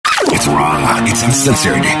raw, it's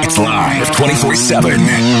uncensored, it's live 24/7.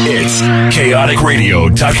 It's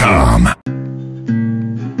chaoticradio.com.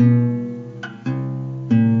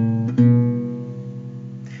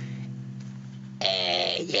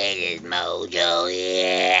 This is Mojo.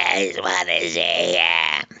 I just want to say,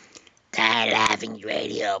 Tired Laughing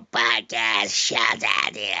Radio Podcast. Shout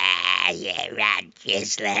out to Rod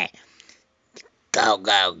Chrysler. Go,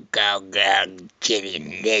 go, go, girl, Ginny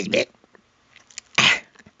and Elizabeth.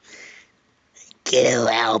 Kiddo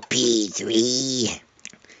LP3.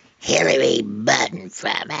 Hillary Button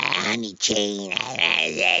from Honey Chain.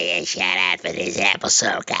 Shout out for this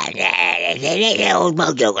episode. Old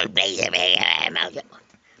Mojo will play some Mojo.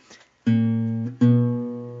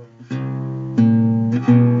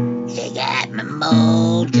 You got my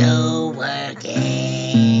mojo working.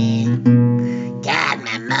 Got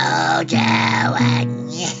my mojo working.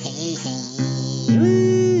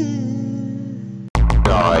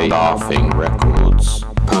 Die Laughing Records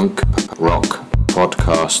Punk Rock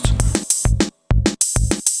Podcast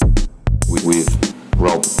with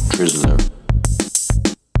Rob Trisler.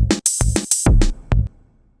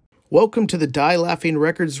 Welcome to the Die Laughing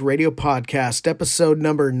Records radio podcast, episode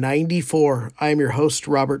number 94. I am your host,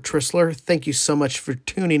 Robert Trisler. Thank you so much for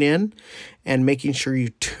tuning in and making sure you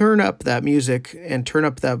turn up that music and turn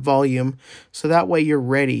up that volume so that way you're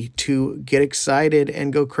ready to get excited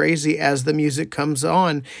and go crazy as the music comes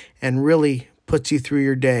on and really puts you through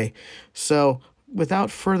your day. So without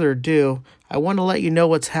further ado, I want to let you know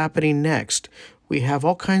what's happening next. We have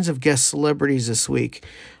all kinds of guest celebrities this week.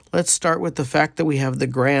 Let's start with the fact that we have the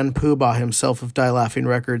grand poobah himself of Die Laughing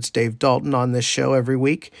Records, Dave Dalton, on this show every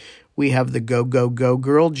week. We have the Go, Go, Go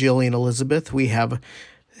girl, Jillian Elizabeth. We have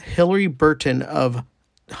Hillary Burton of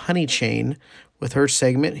Honey Chain with her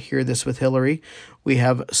segment, Hear This with Hillary. We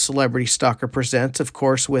have Celebrity Stalker Presents, of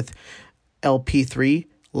course, with LP3,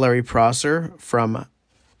 Larry Prosser from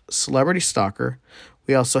Celebrity Stalker.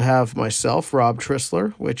 We also have myself, Rob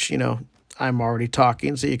Trisler, which, I'm already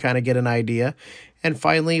talking, so you kind of get an idea. And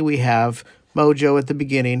finally, we have Mojo at the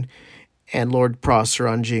beginning and Lord Prosser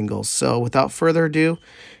on jingles. So without further ado,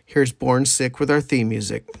 here's Born Sick with our theme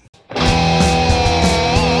music.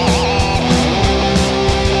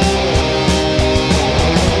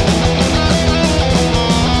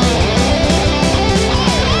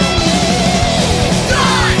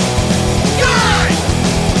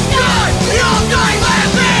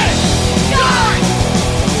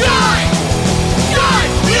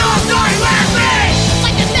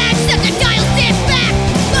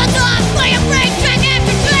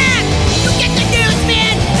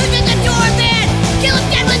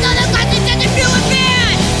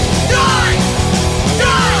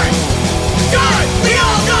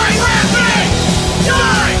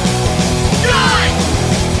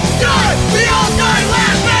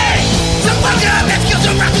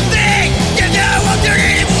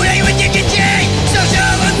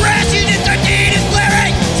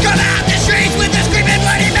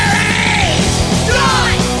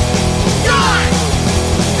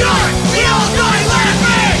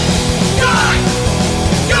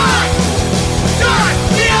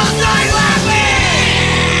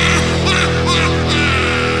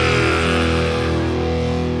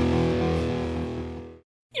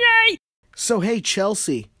 So hey,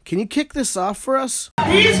 Chelsea, can you kick this off for us?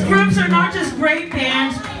 These groups are not just great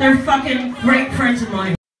bands, they're fucking great friends of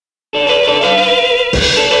mine. Well,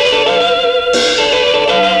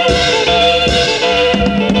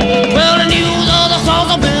 the news of the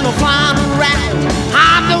songs have been flying around.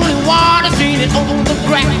 I'm the only one that's seen it on the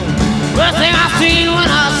ground. First thing I seen when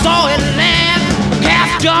I saw it land, the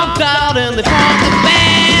cast jumped out and they formed the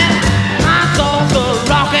band. I saw the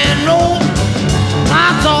rock and roll.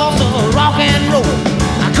 I saw the rock and roll.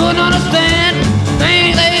 I couldn't understand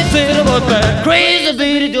things they said about that crazy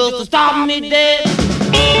beat just to stop me dead.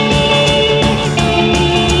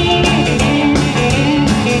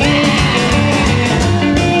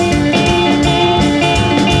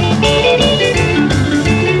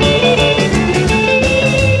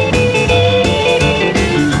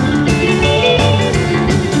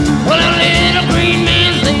 Well, the little green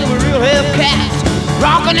men, they were real hip cats,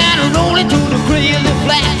 rocking and rolling to the crazy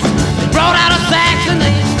flats. They brought out a sax and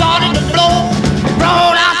they started to blow. They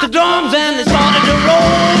brought out the drums and they started to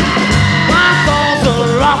roll. My thoughts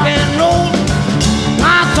of rock and roll.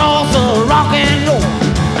 My thoughts of rock and roll.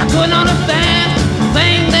 I couldn't understand the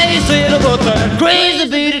thing they said about that crazy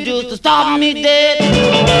beat just to stop me dead.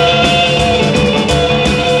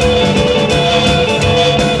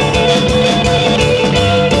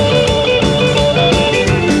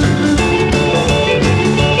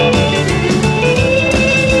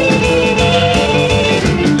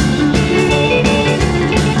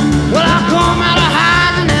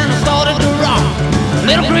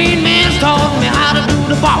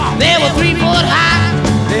 foot high.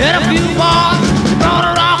 They had a few bars. They brought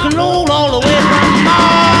a rock and roll all the way from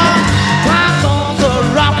Mars. My salsa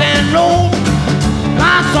rock and roll.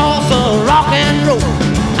 My salsa rock and roll.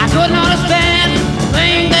 I couldn't understand the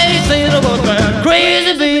thing they said about that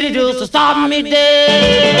crazy lady just to stop me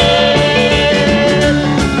dead.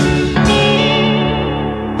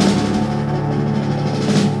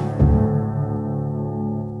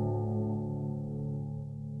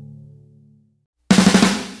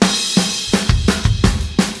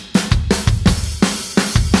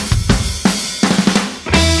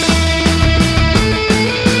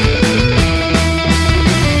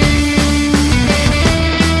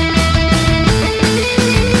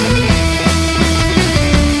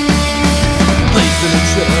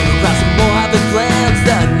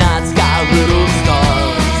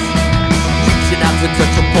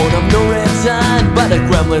 The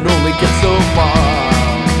gremlin only gets so far.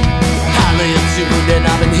 Highly attuned and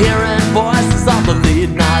I've been hearing voices on the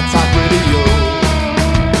late night talk radio.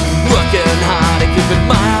 Working hard and keeping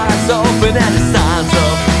my eyes open at the signs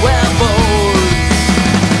of werewolves.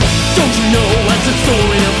 Don't you know as the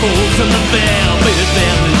story unfolds and the velvet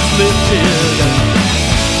veil is lifted?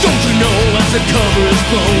 Don't you know as the cover is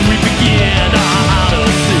blown we begin our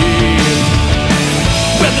odyssey?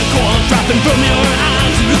 When the corn's dropping from your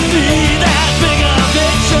eyes you can see that bigger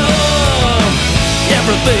picture.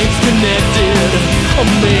 Everything's connected, or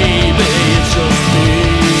maybe it's just me.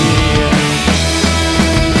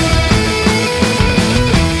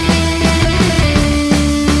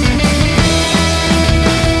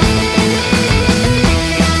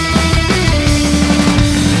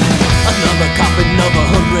 Another coffin of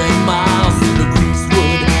 100 miles through the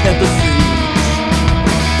greasewood and the siege.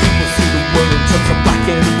 People see the world in terms of black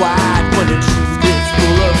and white when the truth is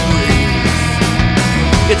full of grace.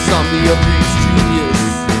 It's on the abused genius,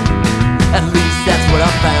 at least that's what I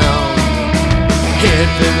found. Head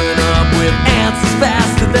filling up with answers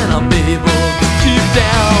faster than I'm able to keep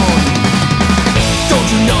down. Don't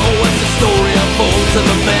you know as the story unfolds and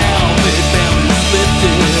the velvet veil is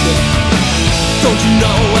lifted? Don't you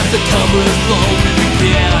know as the cover is blown we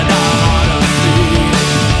begin our odyssey?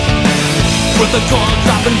 With the corn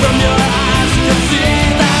dropping from your eyes you can see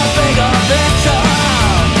that bigger picture.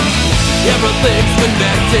 Everything's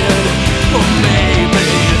connected, or maybe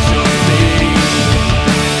it's just me.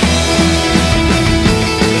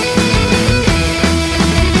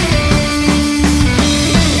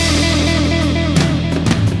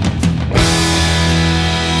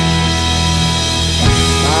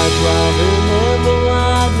 I drive in the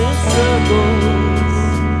wildest circles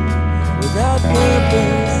without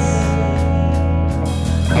purpose.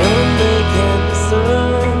 None they can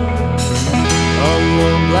discern. On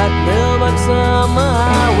black mailbox on the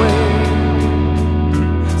highway,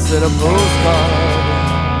 sent a postcard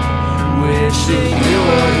wishing you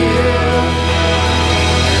were here.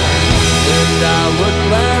 And I would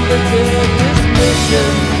gladly take this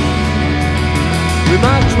mission with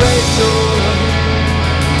my Rachel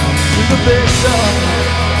to the bishop.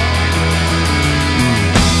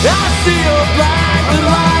 I see your black and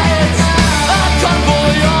light, a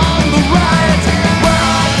convoy on the right. Where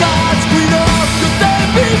our God's queen up, could they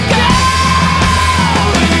be carried?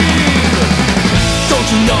 Don't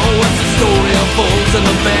you know as the story unfolds and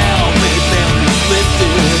the velvet veil is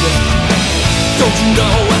lifted? Don't you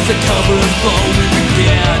know as the cover is blown we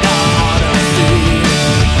begin our odyssey?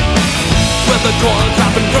 With the corn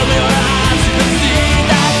dropping from your eyes you can see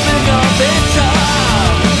that bigger picture.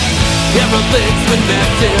 Everything's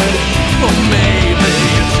connected, or maybe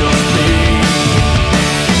it's just me.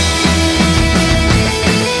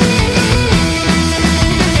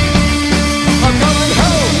 I'm coming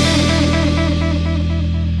home.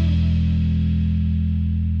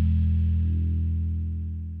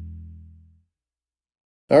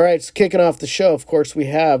 All right, so kicking off the show, of course, we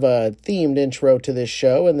have a themed intro to this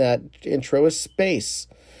show, and that intro is space.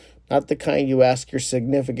 Not the kind you ask your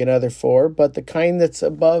significant other for, but the kind that's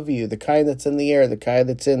above you, the kind that's in the air, the kind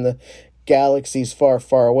that's in the galaxies far,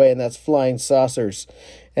 far away, and that's Flying Saucers.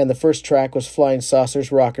 And the first track was Flying Saucers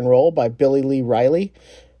Rock and Roll by Billy Lee Riley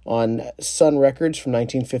on Sun Records from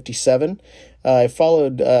 1957. I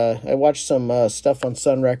watched some stuff on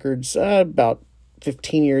Sun Records about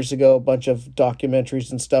 15 years ago, a bunch of documentaries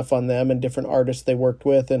and stuff on them and different artists they worked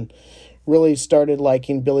with, and really started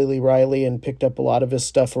liking Billy Lee Riley and picked up a lot of his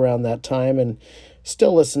stuff around that time and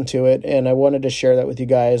still listen to it. And I wanted to share that with you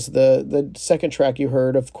guys. The second track you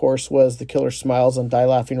heard, of course, was The Killer Smiles on Die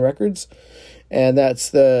Laughing Records. And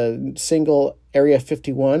that's the single Area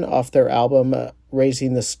 51 off their album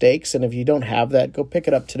Raising the Stakes. And if you don't have that, go pick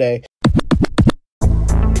it up today.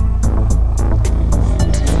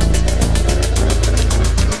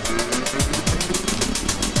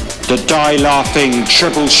 The Die Laughing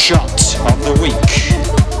triple shot of the week.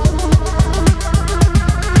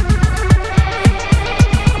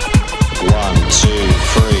 One, two,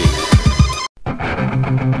 three.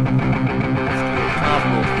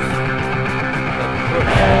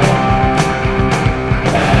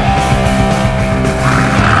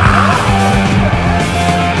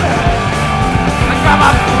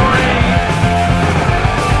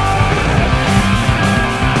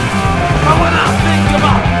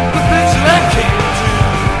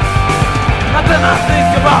 Then I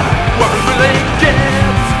think about what we really get.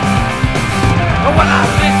 And when I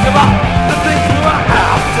think about the things we were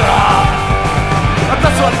after,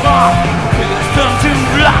 that's what my feelings turn to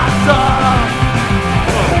laughter.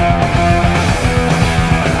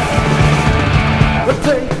 But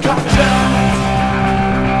take a chance.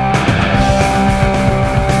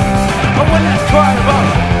 And when I cry about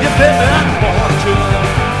your baby and fortune,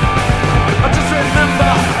 I just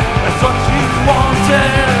remember that's what you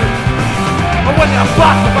wanted. When you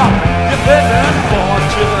talk about your baby and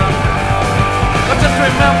fortune, I just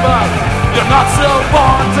remember you're not so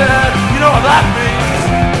wanted. You know what that means?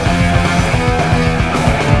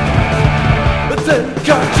 But take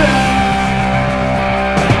a chance.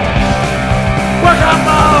 Work on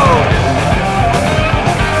mode.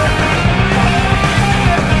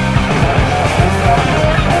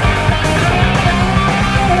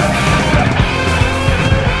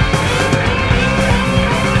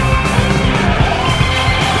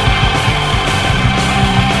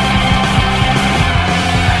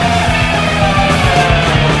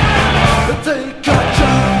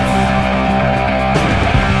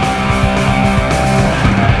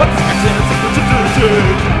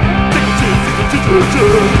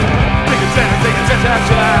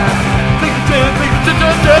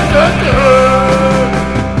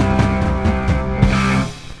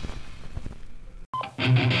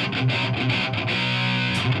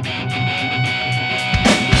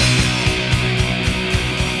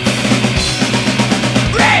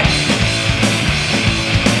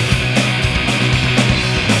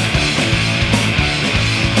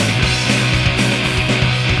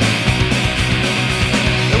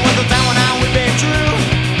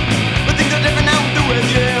 Different now, do it,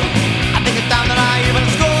 yeah. I think it's time that I even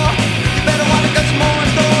score. You better want to get some more.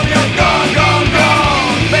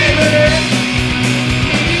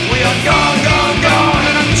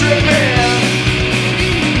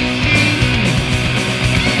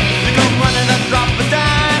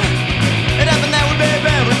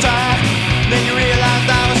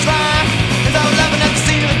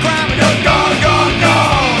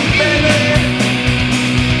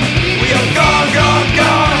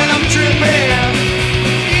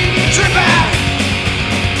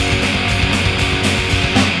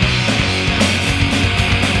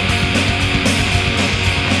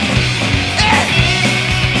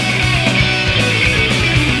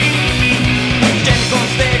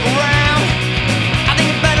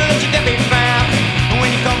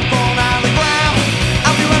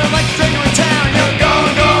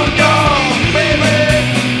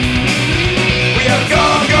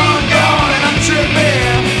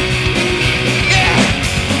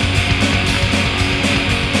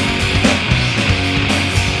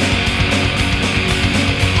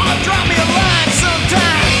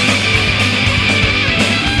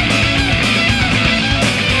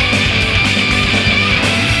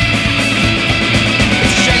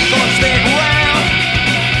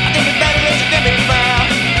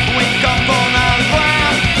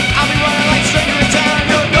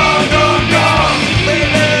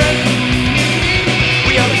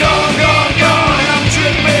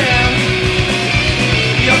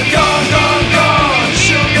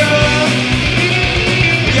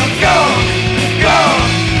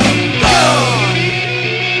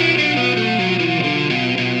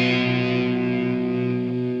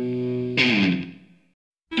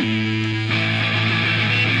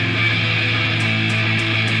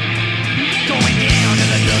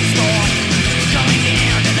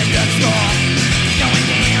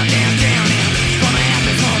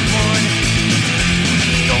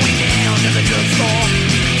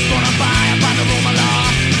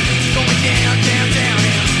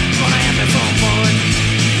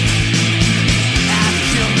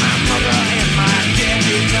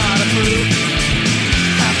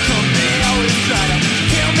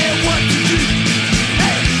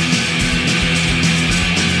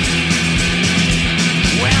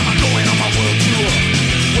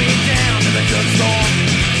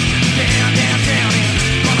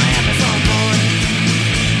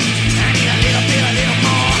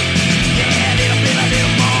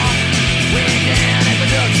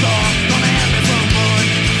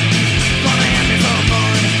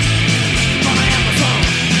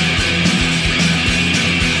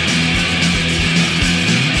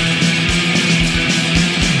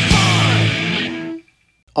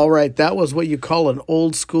 All right, that was what you call an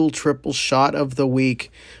old school triple shot of the week.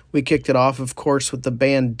 We kicked it off, of course, with the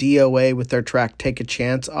band DOA with their track Take a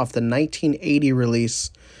Chance off the 1980 release,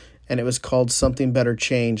 and it was called Something Better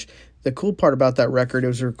Change. The cool part about that record, it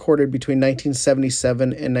was recorded between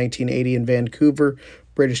 1977 and 1980 in Vancouver,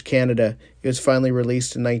 British Canada. It was finally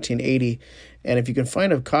released in 1980. And if you can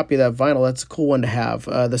find a copy of that vinyl, that's a cool one to have.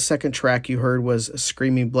 The second track you heard was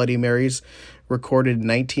Screaming Bloody Marys, recorded in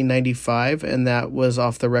 1995, and that was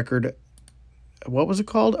off the record, what was it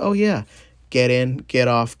called? Oh, yeah, Get In, Get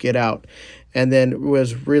Off, Get Out. And then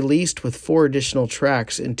was released with 4 additional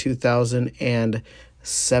tracks in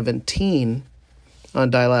 2017 on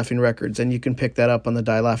Die Laughing Records, and you can pick that up on the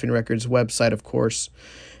Die Laughing Records website, of course.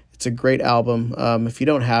 It's a great album. If you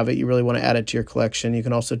don't have it, you really want to add it to your collection. You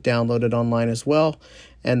can also download it online as well.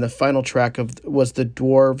 And the final track was The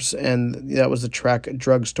Dwarves, and that was the track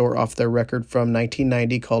Drugstore off their record from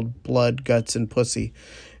 1990 called Blood, Guts, and Pussy.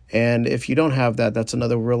 And if you don't have that, that's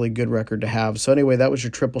another really good record to have. So anyway, that was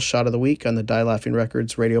your triple shot of the week on the Die Laughing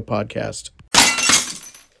Records radio podcast.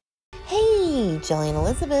 Hey, Jillian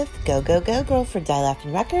Elizabeth, go girl for Die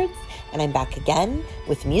Laughing Records, and I'm back again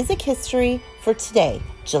with music history for today,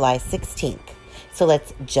 July 16th. So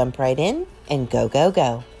let's jump right in and go.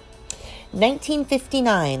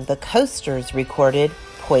 1959, the Coasters recorded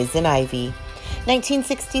Poison Ivy.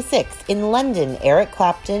 1966, in London, Eric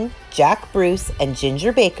Clapton, Jack Bruce, and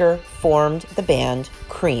Ginger Baker formed the band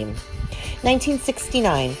Cream.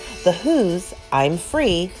 1969, The Who's I'm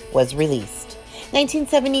Free was released.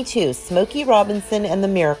 1972, Smokey Robinson and the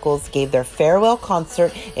Miracles gave their farewell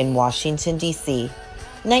concert in Washington, D.C.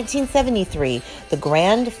 1973, the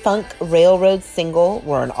Grand Funk Railroad single,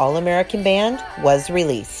 We're an All-American Band, was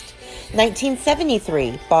released.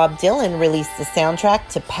 1973, Bob Dylan released the soundtrack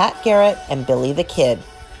to Pat Garrett and Billy the Kid.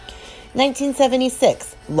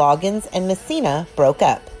 1976, Loggins and Messina broke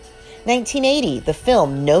up. 1980, the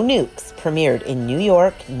film No Nukes premiered in New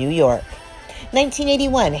York, New York.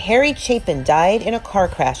 1981, Harry Chapin died in a car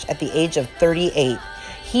crash at the age of 38.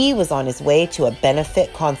 He was on his way to a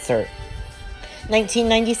benefit concert.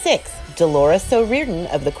 1996, Dolores O'Riordan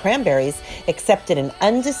of the Cranberries accepted an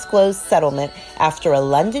undisclosed settlement after a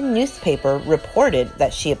London newspaper reported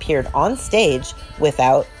that she appeared on stage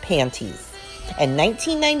without panties. And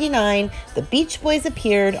 1999, the Beach Boys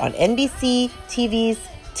appeared on NBC TV's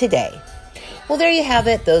Today. Well, there you have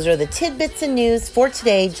it. Those are the tidbits and news for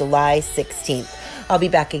today, July 16th. I'll be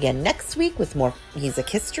back again next week with more music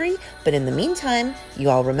history, but in the meantime, you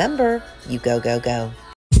all remember, you go.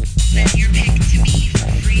 Send your pick to me for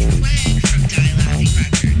free swag from Die Laughing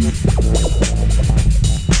Records.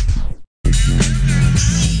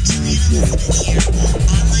 Hi, Jillian Elizabeth here.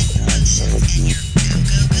 Online promotions and your go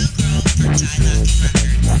girl for Die Laughing Records.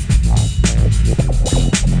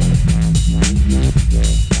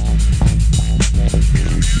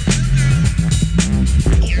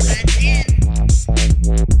 Earbuds in.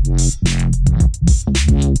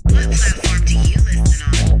 What platform do you listen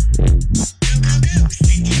on? Go.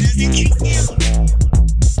 Send in those entries now.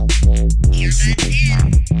 Earbuds in.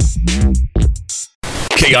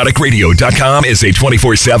 ChaoticRadio.com is a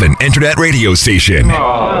 24/7 internet radio station.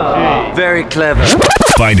 Very clever.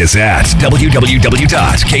 Find us at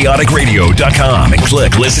www.chaoticradio.com and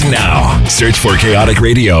click Listen Now. Search for Chaotic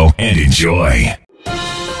Radio and enjoy.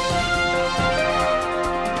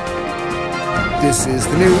 This is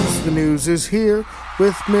the news. The news is here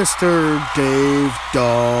with Mr. Dave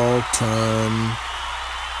Dalton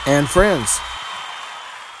and friends.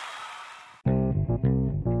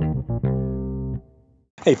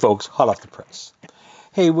 Hey folks, hot off the press.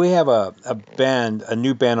 Hey, we have a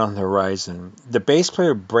new band on the horizon. The bass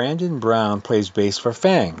player Brandon Brown plays bass for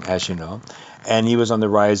Fang, as you know, and he was on the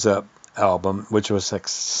Rise Up album, which was a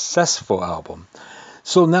successful album.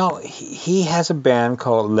 So now he has a band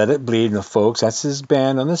called Let It Bleed. Now, folks, that's his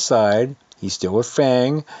band on the side. He's still with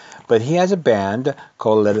Fang, but he has a band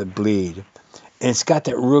called Let It Bleed. And it's got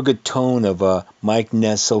that real good tone of Mike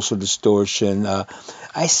Ness, Social Distortion.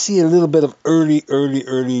 I see a little bit of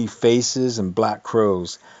early Faces and Black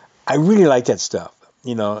Crows. I really like that stuff,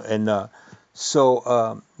 you know. And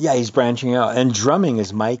so he's branching out. And drumming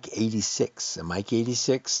is Mike 86. And Mike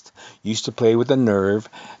 86 used to play with the Nerve,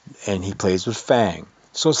 and he plays with Fang.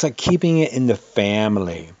 So it's like keeping it in the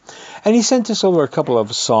family. And he sent us over a couple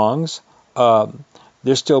of songs.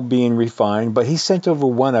 They're still being refined, but he sent over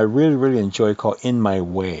one I really enjoy called In My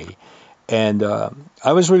Way. And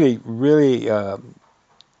I was really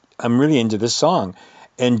I'm really into this song.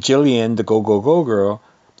 And Jillian, the Go girl,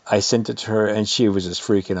 I sent it to her, and she was just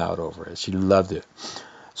freaking out over it. She loved it.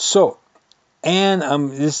 So, and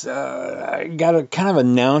I got to kind of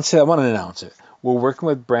announce it. I want to announce it. We're working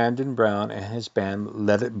with Brandon Brown and his band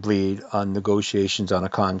Let It Bleed on negotiations on a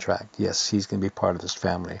contract. Yes, he's going to be part of this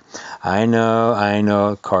family. I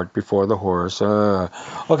know, cart before the horse.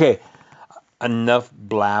 Okay, enough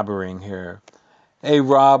blabbering here. Hey,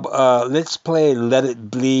 Rob, let's play Let It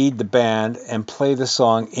Bleed, the band, and play the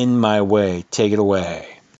song In My Way. Take it away.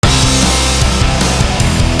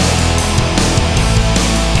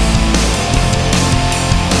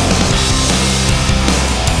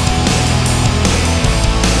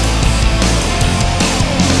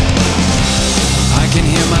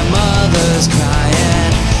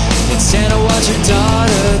 Crying instead of watch your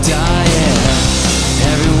daughter dying.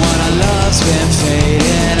 Everyone I love's been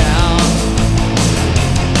fading out,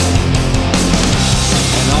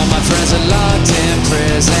 and all my friends are locked in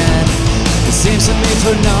prison. It seems to me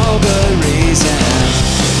for no good reason.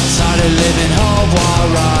 Started living hope while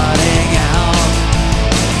rotting out.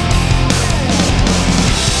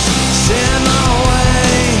 Stand my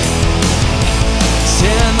way,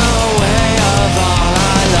 stand the way of all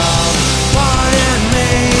I love. Pardon me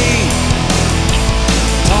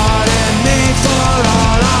for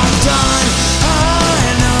all I've done. I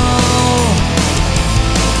know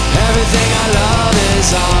everything I love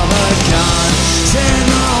is all but gone. Stand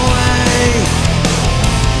the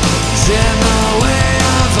way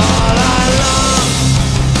of all I love.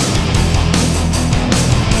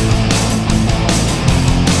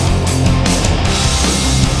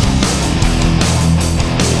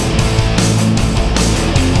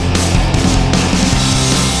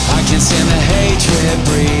 And the hatred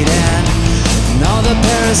breeding, and all the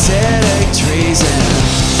parasitic treason.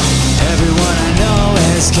 Everyone I know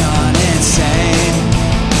has gone insane.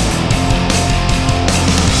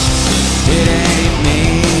 It ain't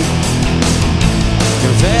me,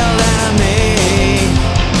 your veiled enemy.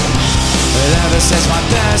 But ever since my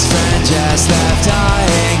best friend just left, I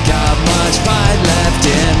ain't got much fight left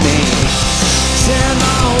in me. Stand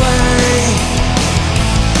my way,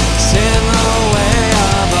 stand the way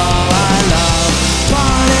of all I love.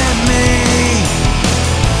 Pardon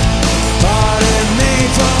me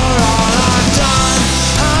for all I've done.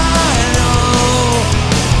 I know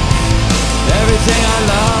everything I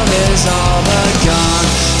love is all but gone.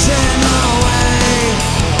 Stand the way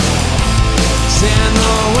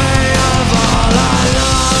of all I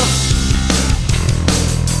love.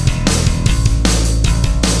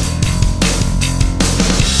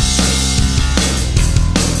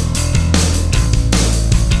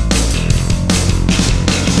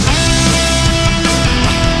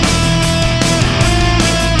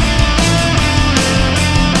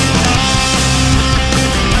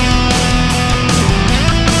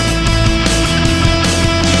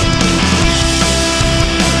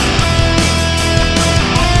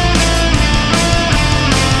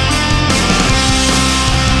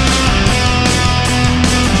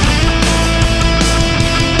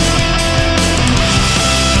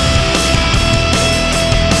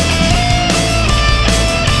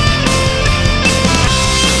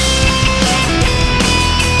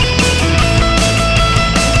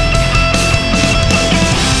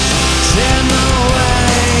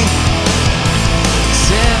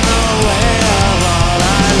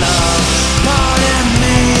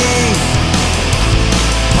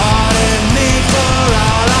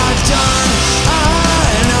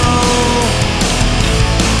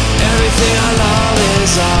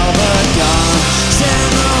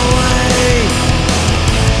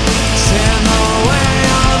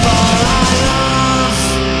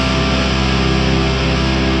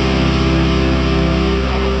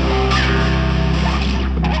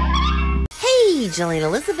 Jillian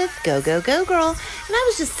Elizabeth, Go Go Go Girl, and I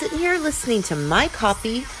was just sitting here listening to my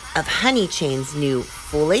copy of Honey Chain's new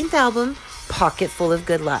full-length album, Pocket Full of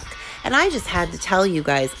Good Luck. And I just had to tell you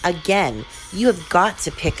guys, again, you have got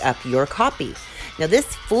to pick up your copy. Now,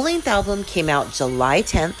 this full-length album came out July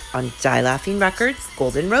 10th on Die Laughing Records,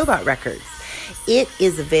 Golden Robot Records. It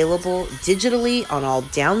is available digitally on all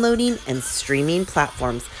downloading and streaming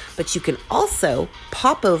platforms, but you can also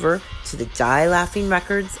pop over to the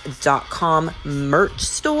DieLaughingRecords.com merch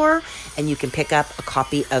store and you can pick up a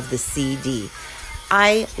copy of the CD.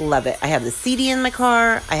 I love it. I have the CD in my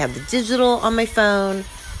car. I have the digital on my phone.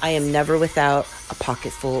 I am never without a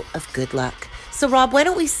pocket full of good luck. So, Rob, why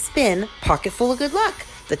don't we spin Pocket Full of Good Luck,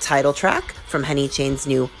 the title track from Honey Chain's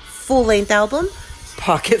new full-length album,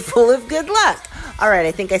 Pocket Full of Good Luck. All right,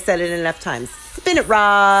 I think I said it enough times. Spin it,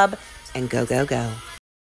 Rob, and go, go, go.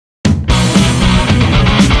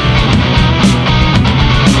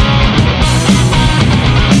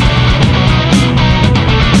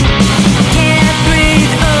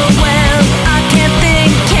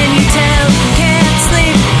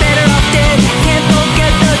 Can't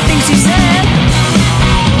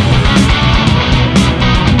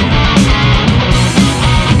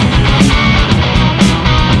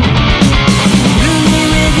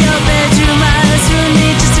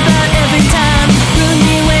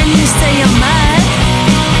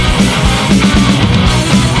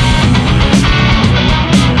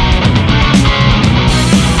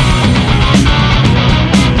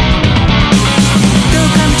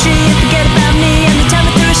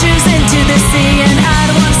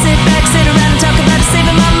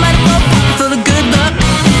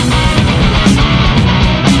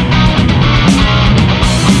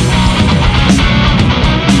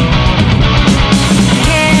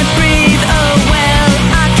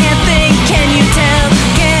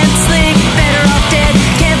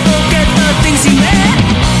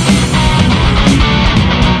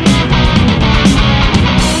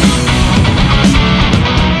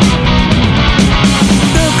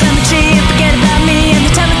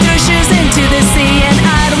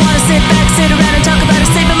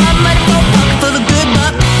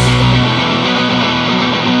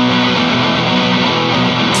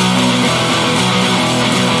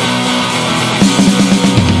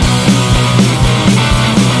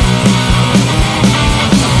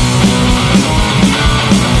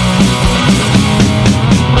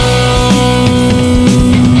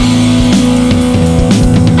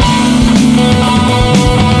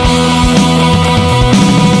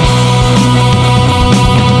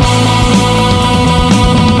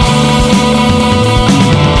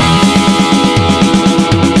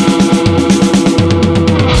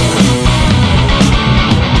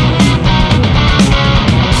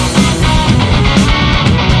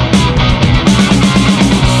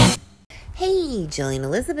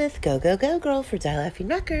Go Go Go Girl for Die Laughing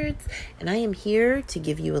Records, and I am here to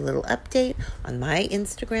give you a little update on my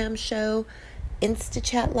Instagram show,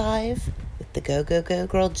 InstaChat Live with the Go Go Go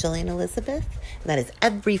Girl, Jillian Elizabeth. And that is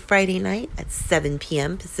every Friday night at 7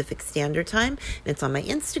 p.m. Pacific Standard Time. And it's on my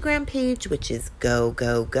Instagram page, which is Go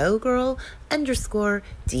Go Go Girl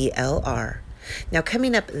 _DLR. Now,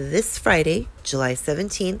 coming up this Friday, July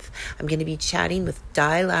 17th, I'm going to be chatting with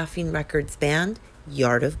Die Laughing Records band,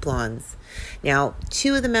 Yard of Blondes. Now,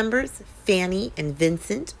 two of the members, Fanny and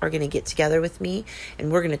Vincent, are going to get together with me,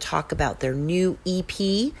 and we're going to talk about their new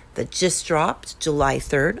EP that just dropped July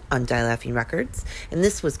 3rd on Die Laughing Records. And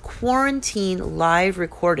this was quarantine live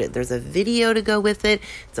recorded. There's a video to go with it.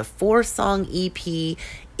 It's a 4-song EP.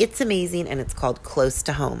 It's amazing, and it's called Close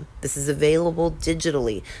to Home. This is available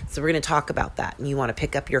digitally, so we're going to talk about that, and you want to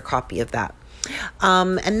pick up your copy of that.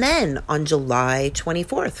 And then on July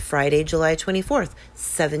 24th, Friday, July 24th,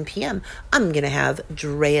 7 p.m., I'm going to have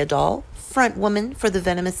Drea Doll, front woman for the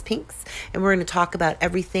Venomous Pinks, and we're going to talk about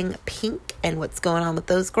everything pink and what's going on with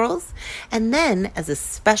those girls. And then, as a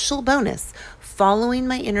special bonus, following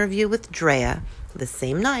my interview with Drea, the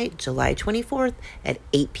same night, July 24th, at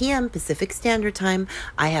 8 p.m. Pacific Standard Time,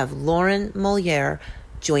 I have Lauren Moliere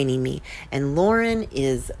joining me. And Lauren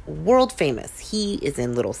is world famous. He is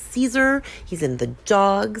in Little Caesar. He's in The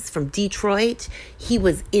Dogs from Detroit. He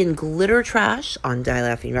was in Glitter Trash on Die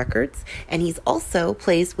Laughing Records. And he's also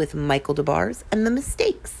plays with Michael DeBars and The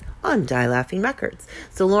Mistakes on Die Laughing Records.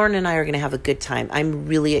 So Lauren and I are going to have a good time. I'm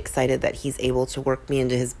really excited that he's able to work me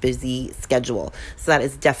into his busy schedule. So that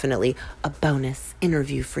is definitely a bonus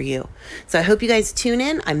interview for you. So I hope you guys tune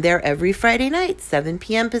in. I'm there every Friday night, 7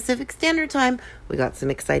 p.m. Pacific Standard Time. We got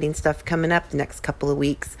some exciting stuff coming up the next couple of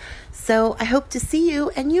weeks. So I hope to see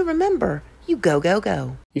you, and you remember, you go, go,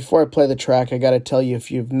 go. Before I play the track, I got to tell you,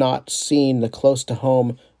 if you've not seen the Close to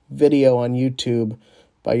Home video on YouTube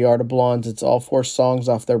by Yard of Blondes, it's all 4 songs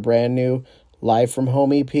off their brand new Live from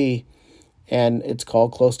Home EP, and it's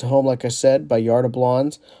called Close to Home, like I said, by Yard of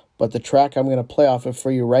Blondes. But the track I'm going to play off it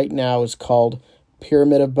for you right now is called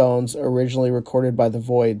Pyramid of Bones, originally recorded by the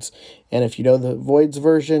Voids. And if you know the Voids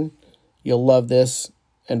version, you'll love this,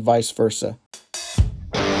 and vice versa.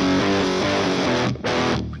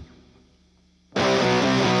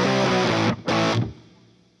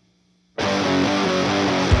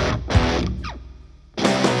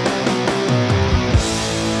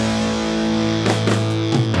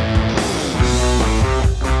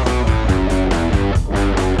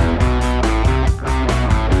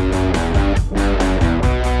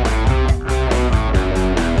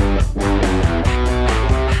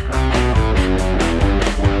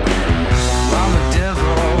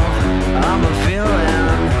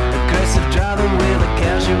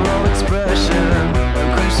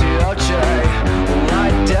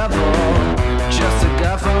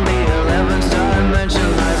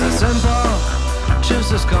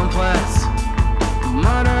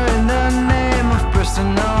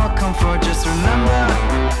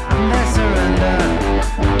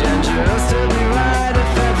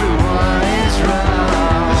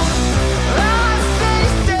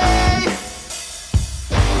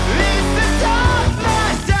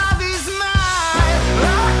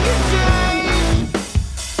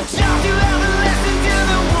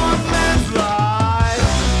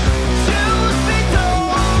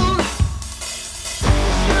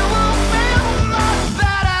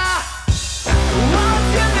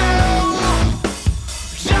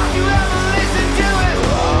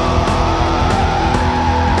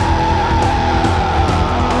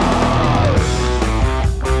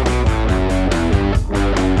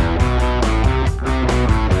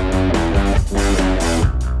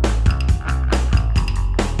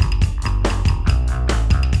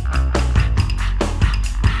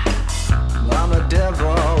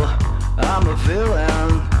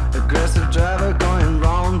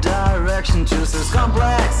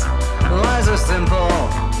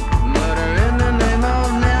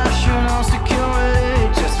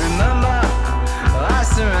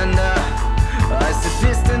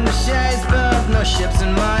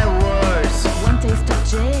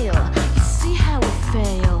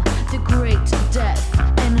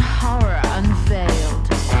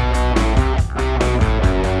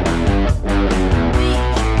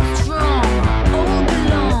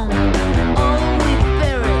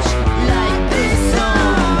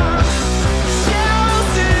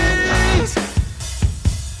 Chelsea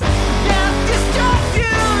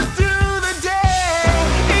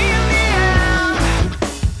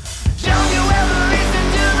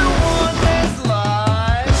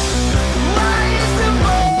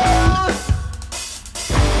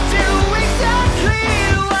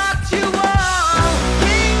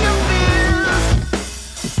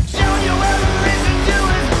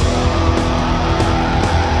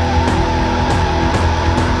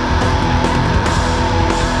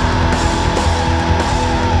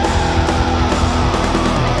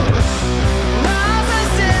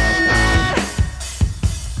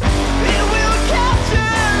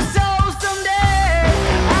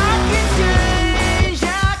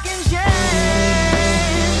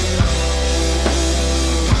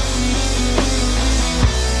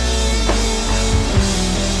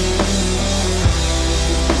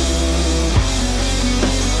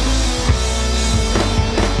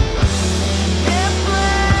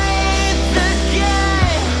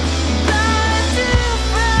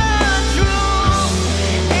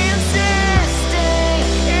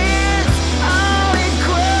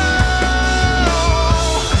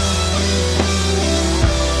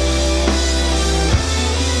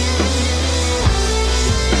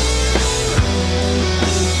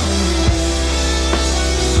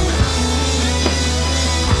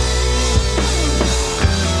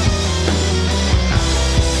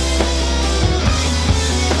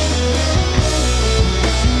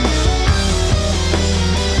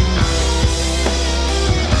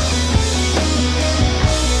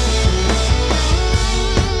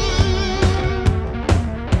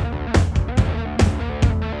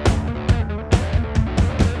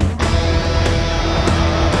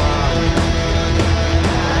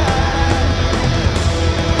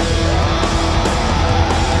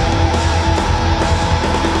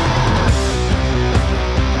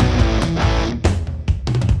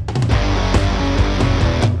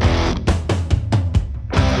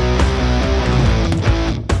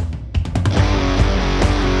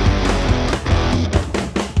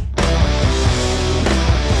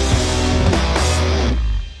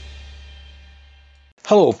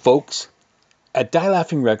Hello, folks. At Die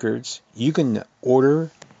Laughing Records, you can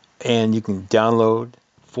order and you can download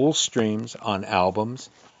full streams on albums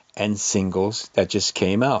and singles that just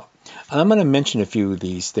came out. And I'm going to mention a few of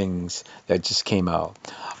these things that just came out.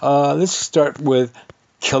 Let's start with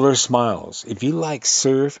Killer Smiles. If you like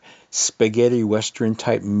surf, spaghetti western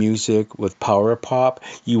type music with power pop,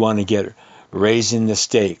 you want to get Raising the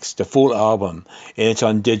Stakes, the full album, and it's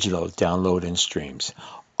on digital, download and streams.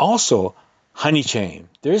 Also, Honey Chain,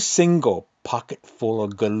 their single, Pocket Full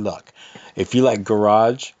of Good Luck. If you like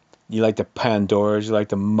garage, you like the Pandoras, you like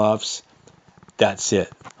the Muffs, that's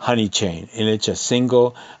it. Honey Chain, and it's a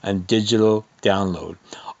single and digital download.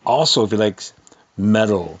 Also, if you like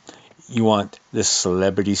metal, you want the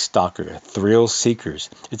Celebrity Stalker, Thrill Seekers.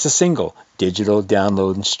 It's a single, digital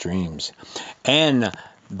download and streams. And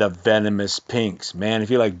the Venomous Pinks. Man,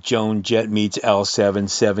 if you like Joan Jett meets L7,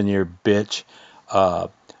 7-Year Bitch,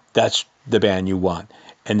 that's the band you want.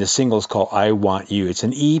 And the single's called I Want You. It's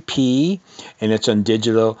an EP, and it's on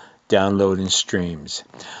digital download and streams.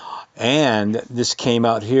 And this came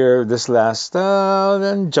out here this last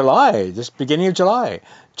in July, this beginning of July.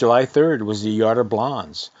 July 3rd was the Yard of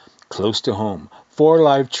Blondes, Close to Home. 4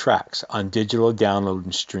 live tracks on digital download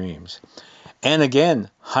and streams. And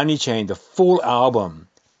again, Honey Chain, the full album,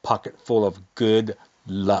 Pocket Full of Good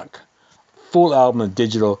Luck. Full album of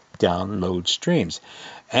digital download streams.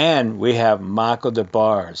 And we have Michael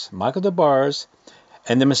DeBars. Michael DeBars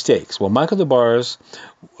and the Mistakes. Well, Michael DeBars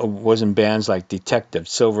was in bands like Detective,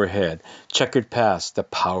 Silverhead, Checkered Past, The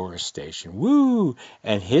Power Station. Woo!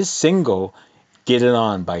 And his single, Get It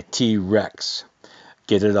On by T-Rex.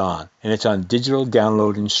 Get It On. And it's on digital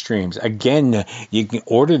download and streams. Again, you can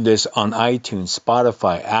order this on iTunes,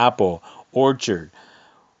 Spotify, Apple, Orchard.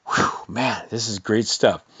 Whew, man, this is great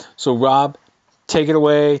stuff. So, Rob, take it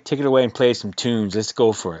away and play some tunes. Let's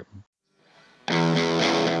go for it.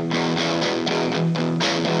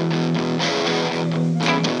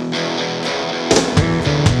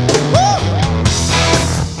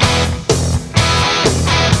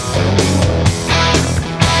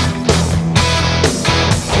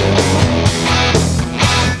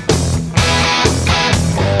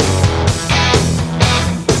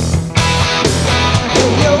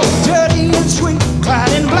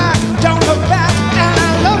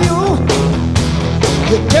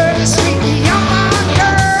 Dirty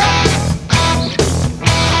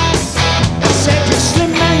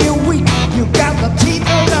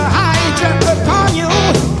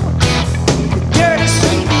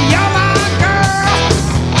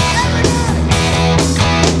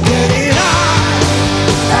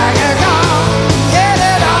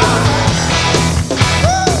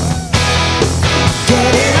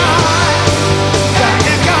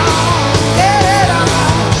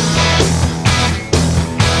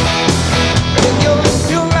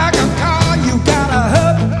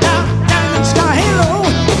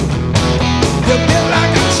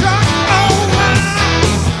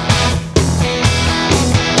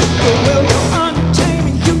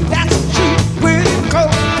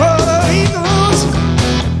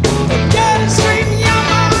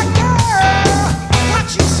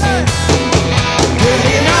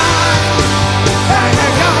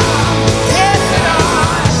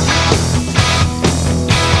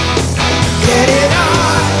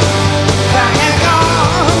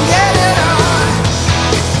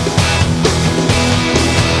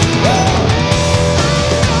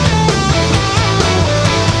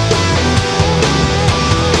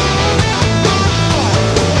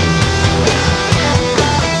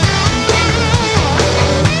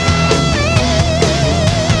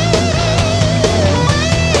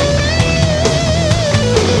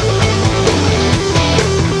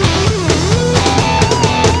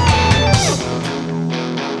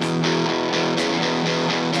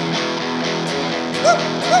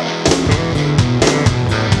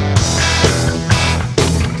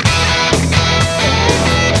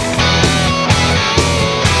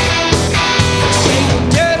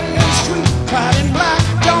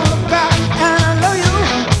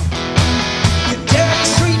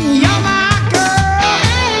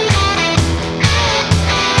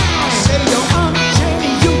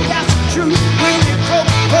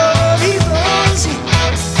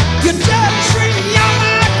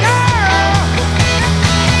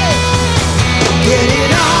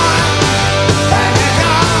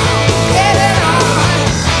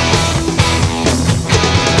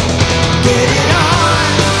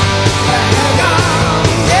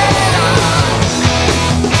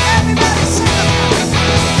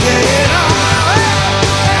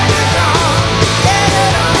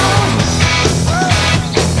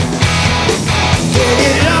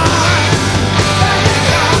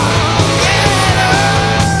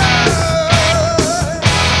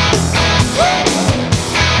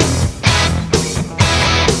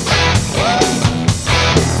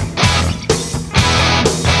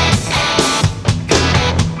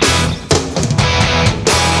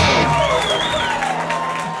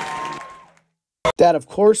that, of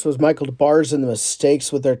course, was Michael DeBar's and the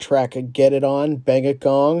Mistakes with their track Get It On, Bang It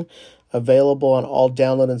Gong, available on all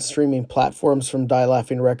download and streaming platforms from Die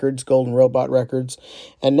Laughing Records, Golden Robot Records.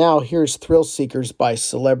 And now here's Thrill Seekers by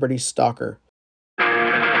Celebrity Stalker.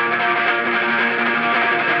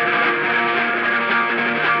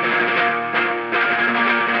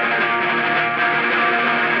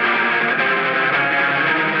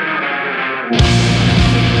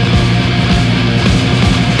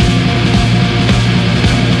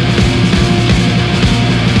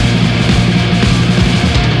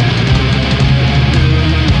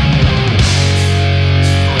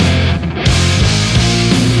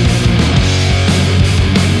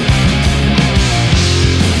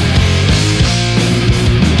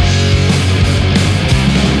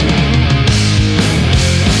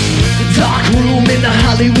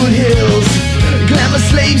 Hollywood hills, glamour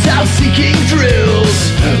slaves out seeking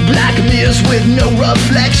thrills, black mirrors with no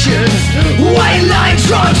reflections, white lines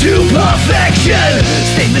drawn to perfection,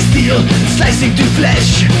 stainless steel slicing through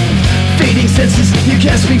flesh, fading senses, you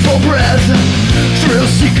gasping for breath, thrill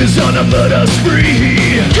seekers on a murder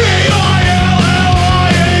spree.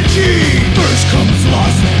 K-I-L-L-I-N-G. First comes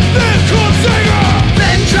lost, then comes singer,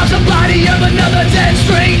 then drops the body of another dead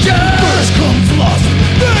stranger. First comes lost,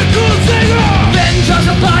 then comes singer, then drops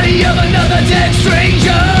the body of another dead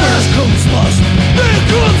stranger. First comes lost, then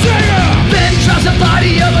comes singer, then drops the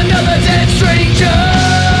body of another dead stranger.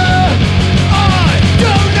 I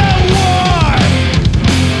don't know why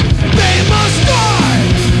they must die.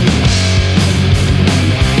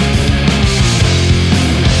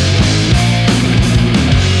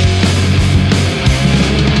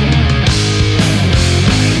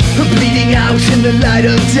 Bleeding out in the light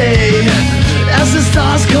of day as the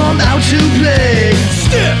stars come out to play.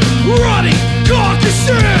 Stiff, rotting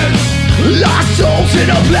carcasses, lost souls in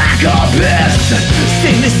a black abyss.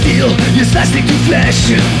 Stainless steel, you're slicing through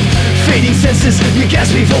flesh, fading senses, you're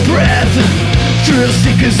gasping for breath. Thrill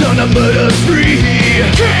seekers on a murder spree.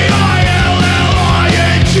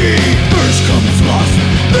 K-I-L-L-I-N-G. First comes lost,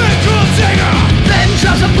 then comes singer, then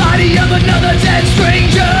drops the body of another dead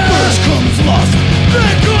stranger. First comes lost,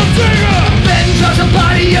 then comes singer, then drops the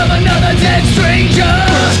body of another dead stranger.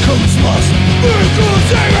 First comes lost, then comes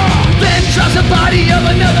singer, then drops the body of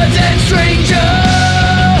another dead stranger.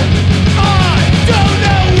 I don't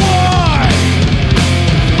know why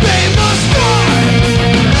they must die.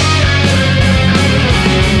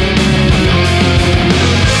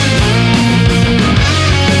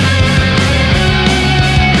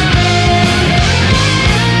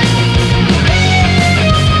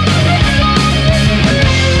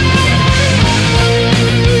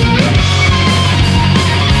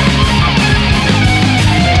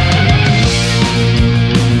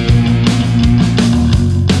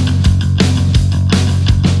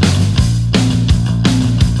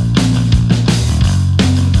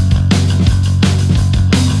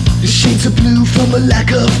 Shades of blue from a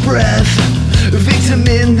lack of breath, victim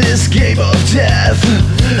in this game of death,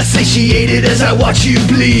 satiated as I watch you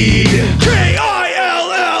bleed.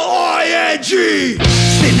 K-I-L-L-I-N-G.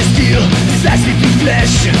 Stainless steel, slicing through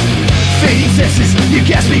flesh, fading senses, you're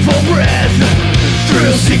gasping for breath.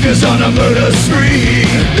 Thrill seekers on a murder spree.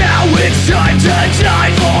 Now it's time to die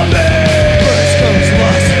for me. First comes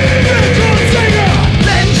lost, then comes singer,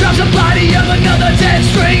 then drops the body of another dead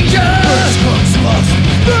stranger. First comes lost,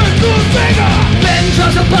 then comes singer, then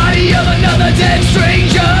drops the body of another dead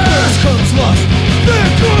stranger. First comes lost, then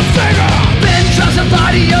comes singer, then drops the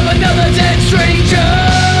body of another dead stranger.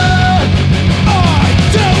 I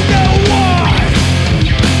don't know why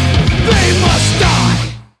they must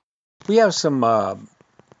die. We have some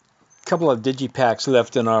couple of digipacks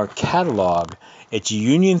left in our catalog. It's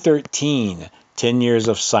Union 13, 10 Years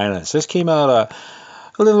of Silence. This came out a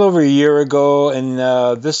little over a year ago, and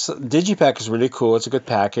this digipack is really cool. It's a good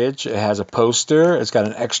package. It has a poster. It's got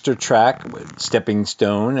an extra track with Stepping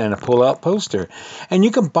Stone and a pull-out poster. And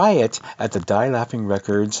you can buy it at the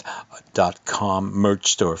DieLaughingRecords.com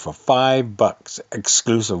merch store for $5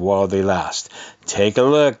 exclusive while they last. Take a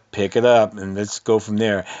look, pick it up, and let's go from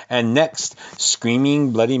there. And next,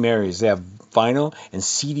 Screaming Bloody Marys. They have vinyl and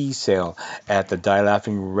CD sale at the Die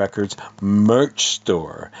Laughing Records merch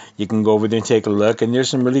store. You can go over there and take a look, and there's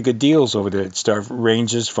some really good deals over there. It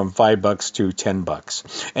ranges from $5 to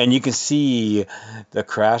 $10. And you can see the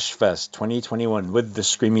Crash Fest 2021 with the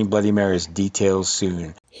Screaming Bloody Marys. Details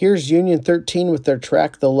soon. Here's Union 13 with their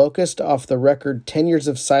track The Locust off the record 10 Years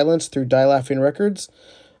of Silence through Die Laughing Records.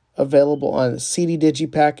 Available on CD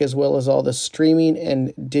Digipack as well as all the streaming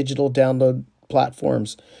and digital download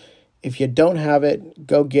platforms. If you don't have it,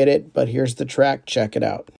 go get it, but here's the track. Check it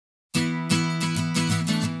out.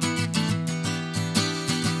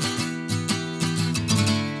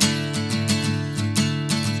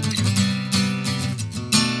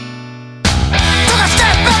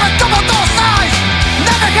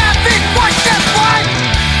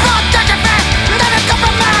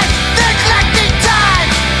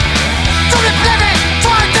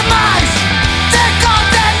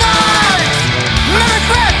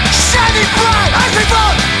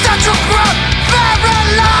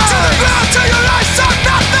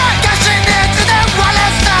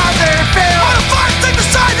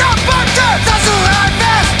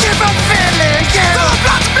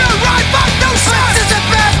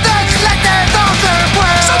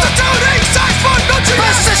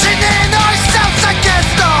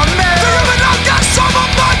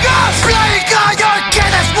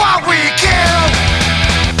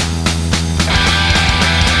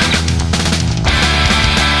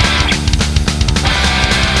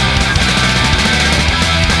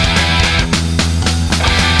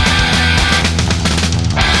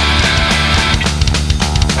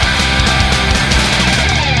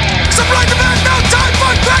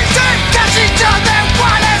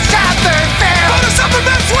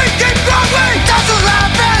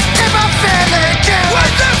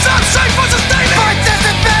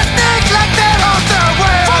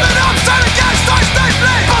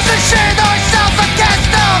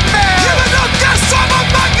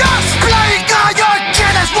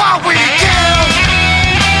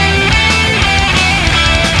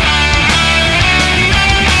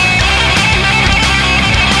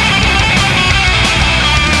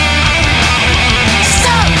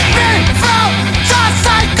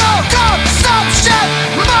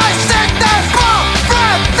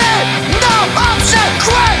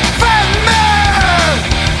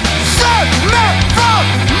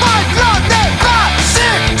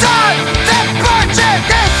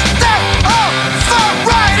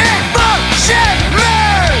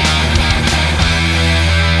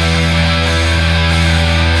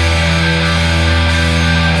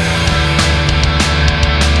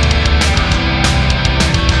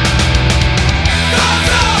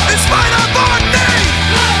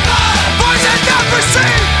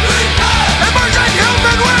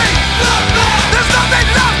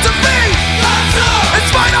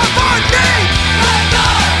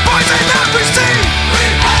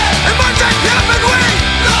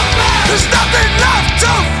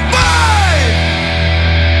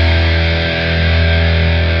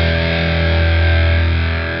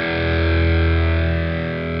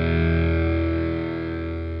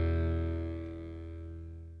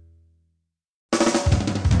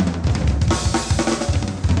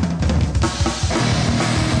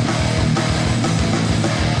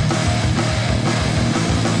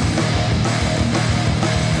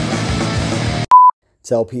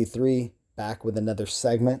 It's LP3 back with another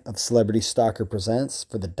segment of Celebrity Stalker Presents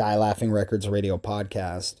for the Die Laughing Records radio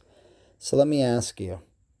podcast. So let me ask you,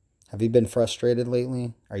 have you been frustrated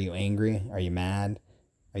lately? Are you angry? Are you mad?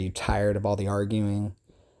 Are you tired of all the arguing?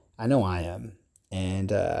 I know I am.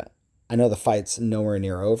 And I know the fight's nowhere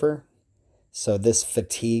near over. So this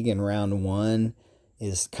fatigue in round one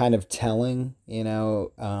is kind of telling, you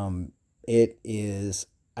know. It is,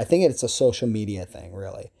 I think it's a social media thing,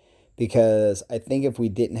 really. Because I think if we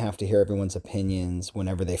didn't have to hear everyone's opinions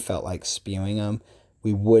whenever they felt like spewing them,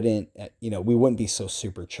 we wouldn't be so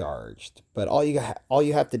supercharged. But all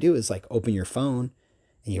you have to do is like open your phone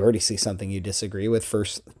and you already see something you disagree with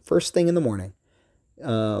first thing in the morning.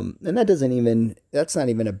 And that's not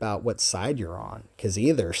even about what side you're on, because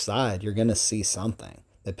either side you're going to see something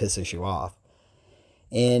that pisses you off.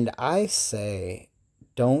 And I say,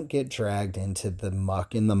 don't get dragged into the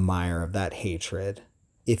muck and the mire of that hatred.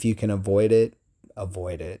 If you can avoid it,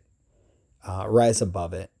 avoid it. Rise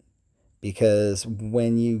above it. Because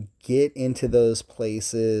when you get into those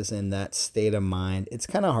places and that state of mind, it's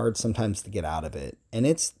kind of hard sometimes to get out of it. And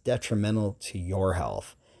it's detrimental to your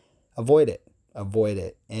health. Avoid it. Avoid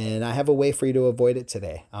it. And I have a way for you to avoid it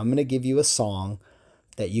today. I'm going to give you a song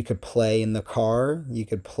that you could play in the car. You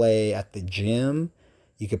could play at the gym.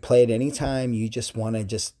 You could play it anytime you just want to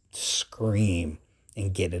just scream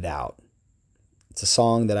and get it out. It's a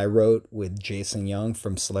song that I wrote with Jason Young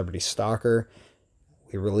from Celebrity Stalker.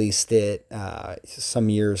 We released it some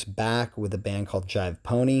years back with a band called Jive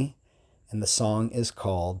Pony. And the song is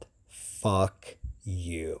called Fuck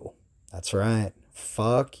You. That's right.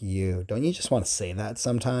 Fuck you. Don't you just want to say that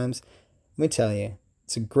sometimes? Let me tell you,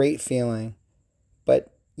 it's a great feeling,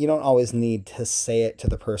 but you don't always need to say it to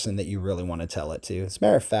the person that you really want to tell it to. As a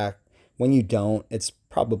matter of fact, when you don't, it's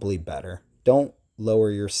probably better. Don't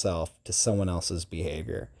lower yourself to someone else's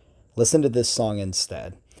behavior. Listen to this song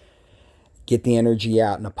instead. Get the energy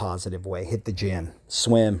out in a positive way. Hit the gym,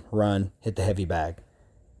 swim, run, hit the heavy bag.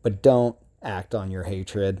 But don't act on your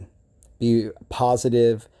hatred. Be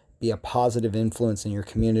positive. Be a positive influence in your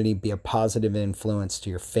community. Be a positive influence to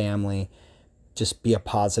your family. Just be a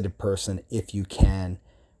positive person if you can.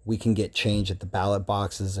 We can get change at the ballot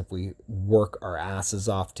boxes if we work our asses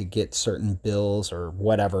off to get certain bills or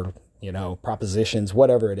whatever, propositions,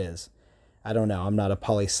 whatever it is. I don't know. I'm not a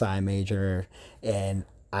poli-sci major, and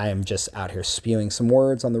I am just out here spewing some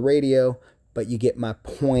words on the radio, but you get my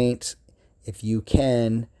point. If you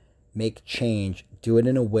can make change, do it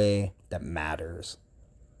in a way that matters.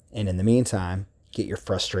 And in the meantime, get your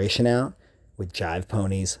frustration out with Jive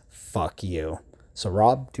Pony's Fuck You. So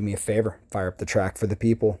Rob, do me a favor, fire up the track for the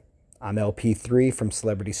people. I'm LP3 from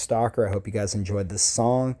Celebrity Stalker. I hope you guys enjoyed this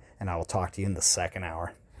song, and I will talk to you in the second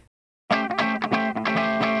hour.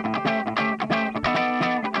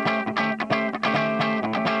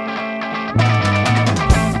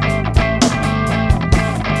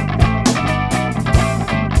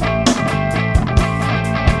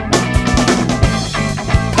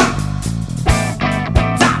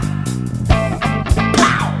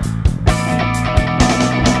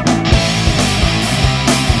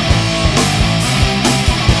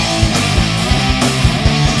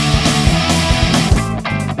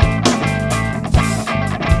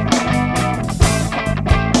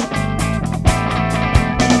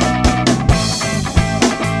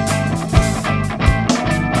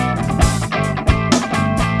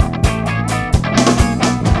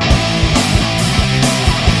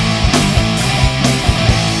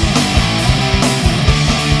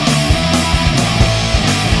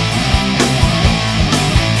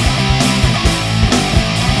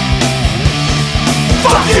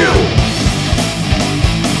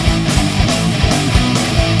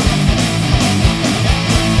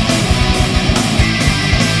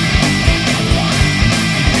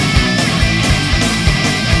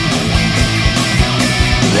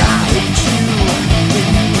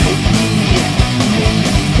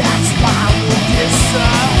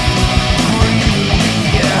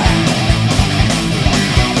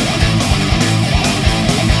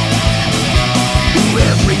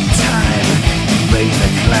 Every time you raise a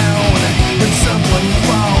cloud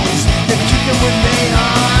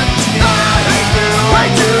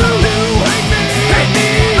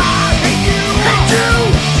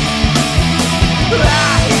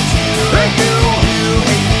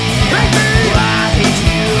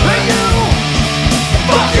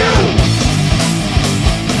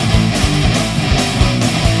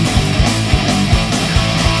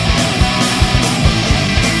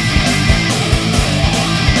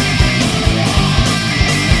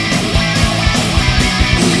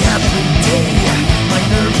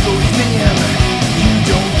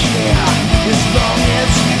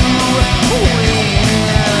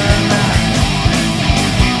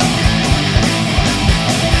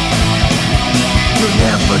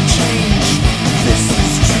never change. This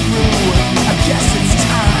is true. I guess it's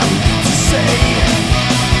time to say,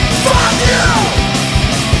 fuck you!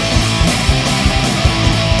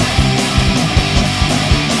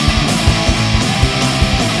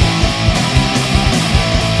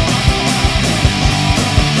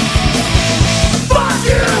 Fuck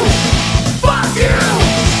you! Fuck you!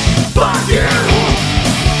 Fuck you!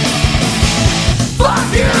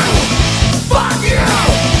 Fuck you! Fuck you!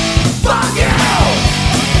 Fuck you!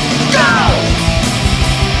 Go!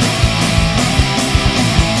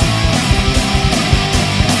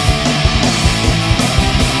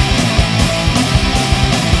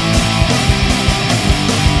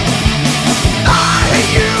 I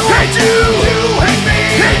hate you! Hate you! You hate me!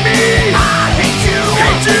 Hate me! I hate you!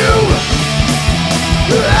 Hate you!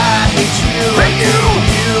 I hate you! Hate you!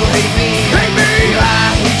 You hate me! Hate me! I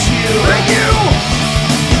hate you! Hate you!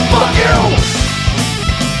 Fuck you!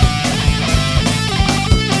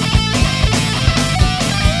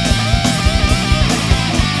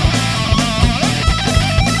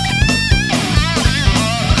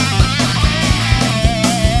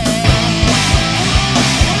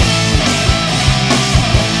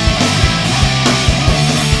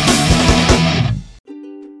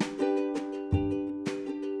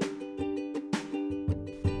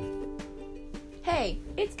 Hey,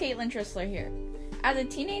 it's Caitlin Trissler here. As a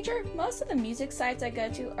teenager, most of the music sites I go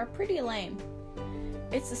to are pretty lame.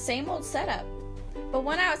 It's the same old setup. But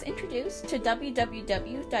when I was introduced to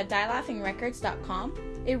www.dielaughingrecords.com,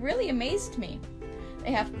 it really amazed me.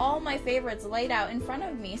 They have all my favorites laid out in front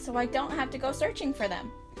of me so I don't have to go searching for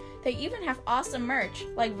them. They even have awesome merch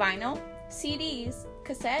like vinyl, CDs,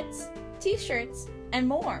 cassettes, t-shirts, and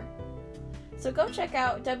more. So go check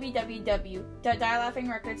out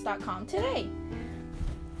www.dielaughingrecords.com today.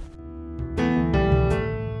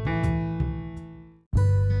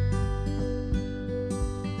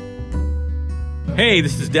 Hey,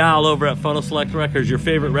 this is Dal over at Photo Select Records, your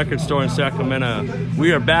favorite record store in Sacramento.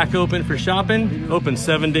 We are back open for shopping, open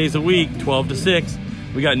 7 days a week, 12 to 6.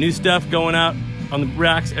 We got new stuff going out on the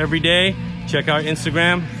racks every day. Check out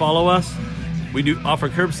Instagram, follow us. We do offer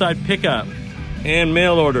curbside pickup and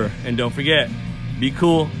mail order. And don't forget, be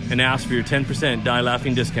cool and ask for your 10% Die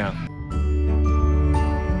Laughing discount.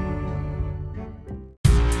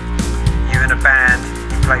 You're in a band,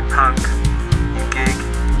 you play punk, you gig,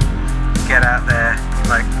 you get out there, you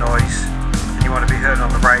make noise, and you want to be heard on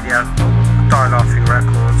the radio. Die Laughing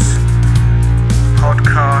Records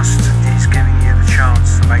podcast is giving you the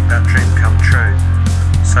chance to make that dream come true.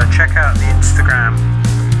 So check out the Instagram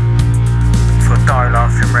for Die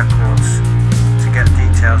Laughing Records to get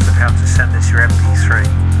details of how to send us your MP3.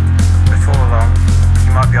 Before long,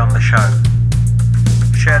 you might be on the show.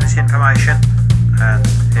 Share this information and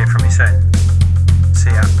hear from you soon.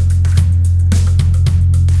 See ya.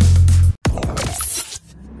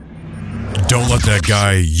 Don't let that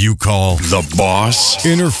guy you call the boss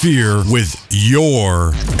interfere with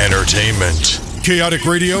your entertainment. Chaotic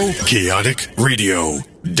Radio,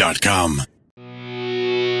 chaoticradio.com.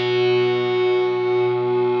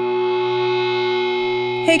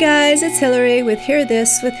 Hey guys, it's Hillary with Hear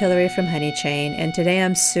This with Hillary from Honey Chain, and today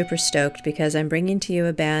I'm super stoked because I'm bringing to you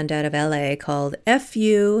a band out of LA called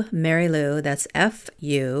F.U. Mary Lou. That's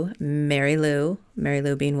F.U. Mary Lou, Mary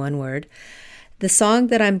Lou being one word. The song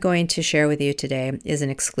that I'm going to share with you today is an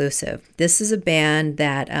exclusive. This is a band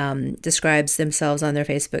that describes themselves on their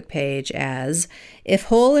Facebook page as If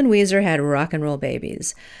Hole and Weezer Had Rock and Roll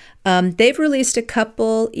Babies. They've released a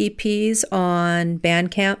couple EPs on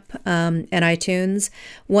Bandcamp and iTunes.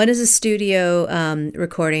 One is a studio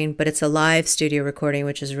recording, but it's a live studio recording,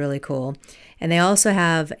 which is really cool. And they also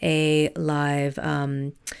have a live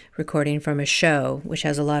recording from a show, which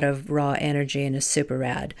has a lot of raw energy and is super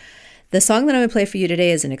rad. The song that I'm going to play for you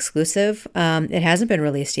today is an exclusive. It hasn't been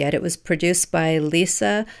released yet. It was produced by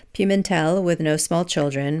Lisa Pimentel with No Small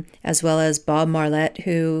Children, as well as Bob Marlette,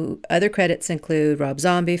 who other credits include Rob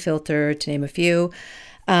Zombie, Filter, to name a few.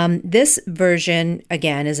 This version,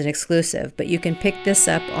 again, is an exclusive, but you can pick this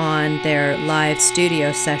up on their live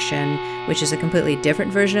studio session, which is a completely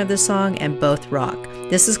different version of the song, and both rock.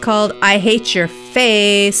 This is called I Hate Your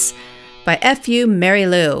Face by F.U. Mary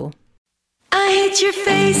Lou. I hate your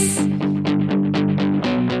face.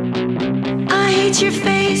 I hate your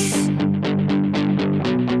face.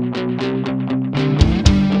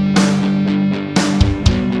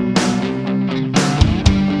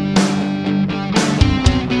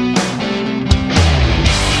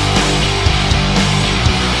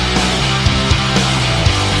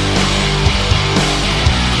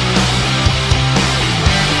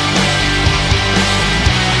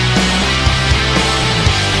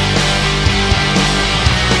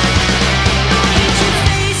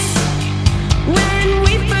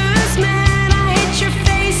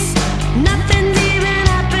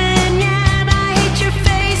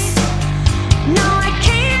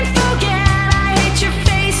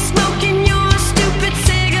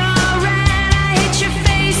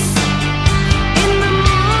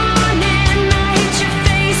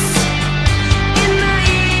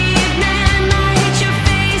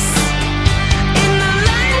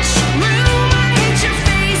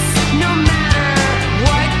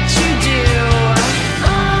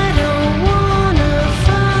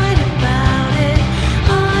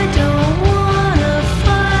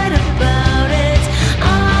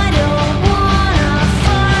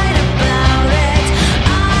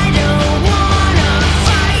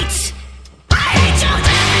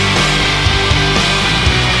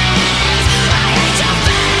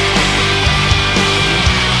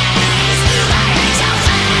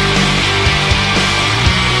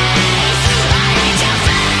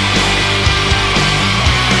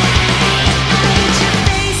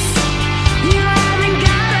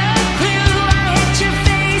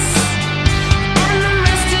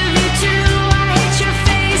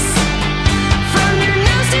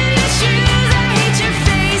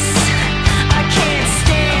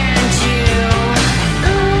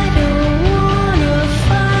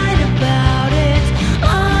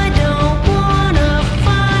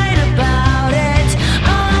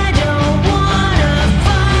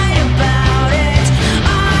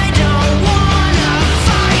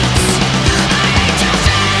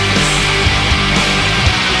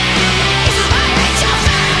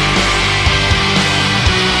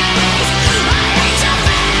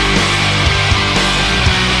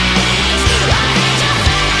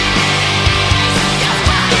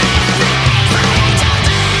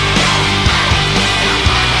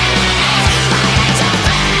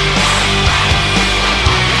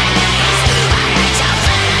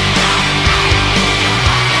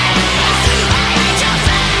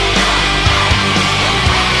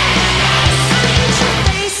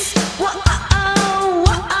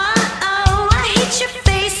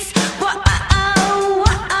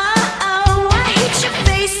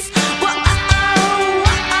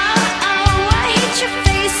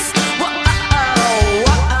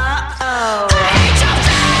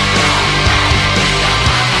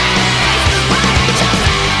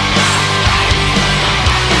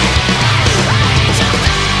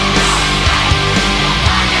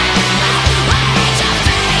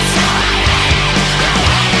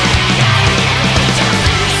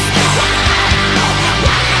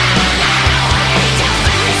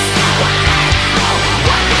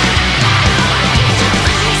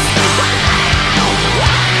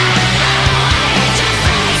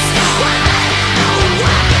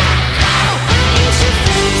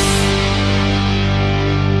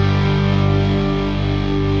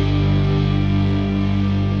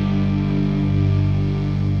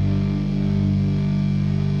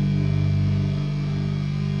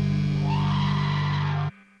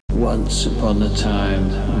 Once upon a time,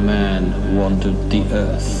 man wandered the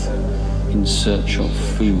earth in search of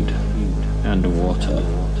food and water.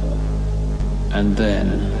 And then,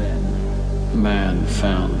 man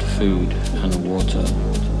found food and water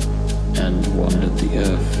and wandered the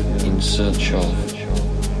earth in search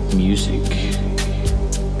of music.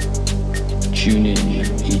 Tune in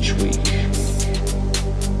each week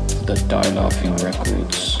for the Die Laughing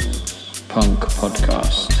Records Punk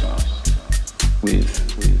Podcast with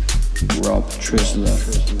Rob Trisler,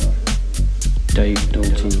 Dave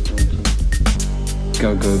Dalton,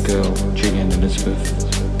 Go Go Girl Gillian Elizabeth.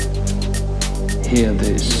 Hear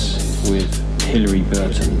This with Hilary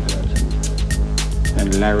Burton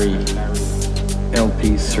and Larry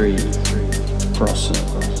LP3 Prosser,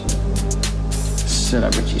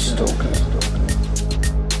 Celebrity Stalker.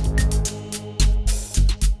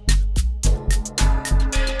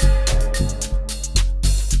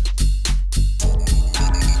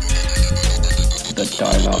 The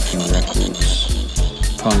Die Laughing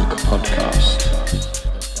Records Punk Podcast.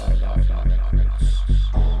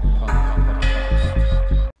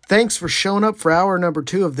 Thanks for showing up for hour number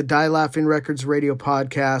 2 of the Die Laughing Records radio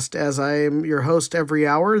podcast. As I am your host every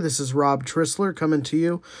hour, this is Rob Trisler coming to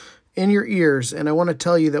you in your ears. And I want to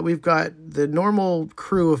tell you that we've got the normal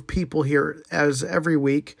crew of people here as every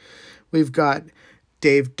week. We've got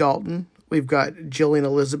Dave Dalton. We've got Jillian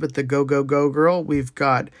Elizabeth, the Go Go Go Girl. We've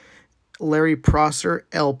got Larry Prosser,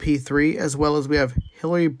 LP3, as well as we have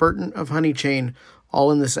Hilary Burton of Honey Chain,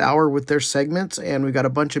 all in this hour with their segments. And we got a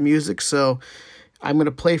bunch of music, so I'm going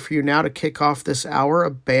to play for you now to kick off this hour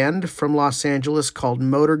a band from Los Angeles called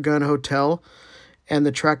Motor Gun Hotel, and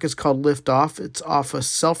the track is called Lift Off. It's off a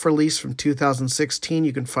self-release from 2016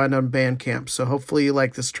 you can find on Bandcamp, so hopefully you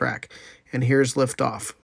like this track. And here's Lift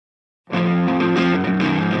Off.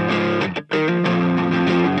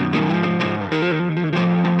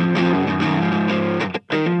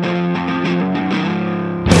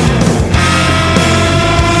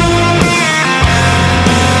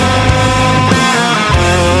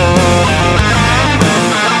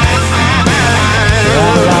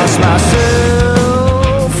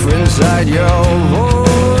 Your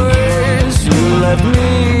voice, you left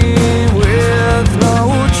me with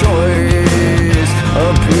no choice.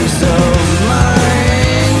 A peace of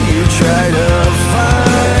mind you try to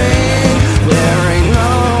find. There ain't no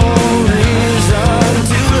reason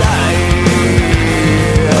to lie.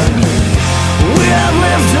 We have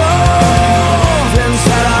lived off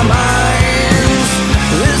inside our minds.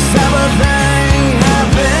 This type of thing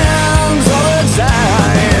happens all the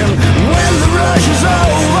time. When the rush is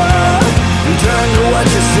over, turn to what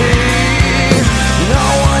you see. No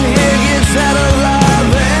one here gets out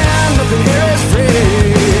alive and nothing here is free.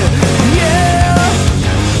 Yeah,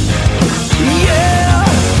 yeah,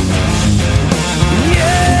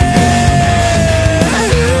 yeah.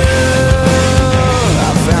 I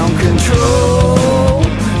found control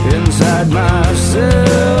inside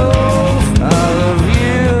myself. I love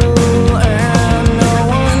you and no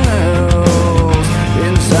one else.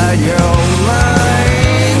 Inside your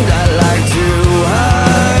mind, I like to hide.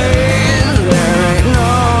 There ain't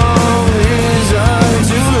no reason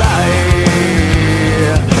to lie.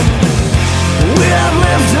 We have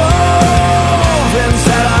lived off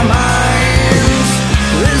inside our minds.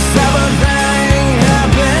 This type of thing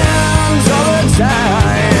happens all the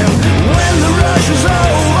time. When the rush is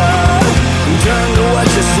over, you turn to what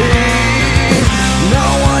you see. No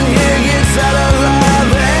one here gets out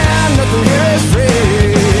alive and nothing here is free.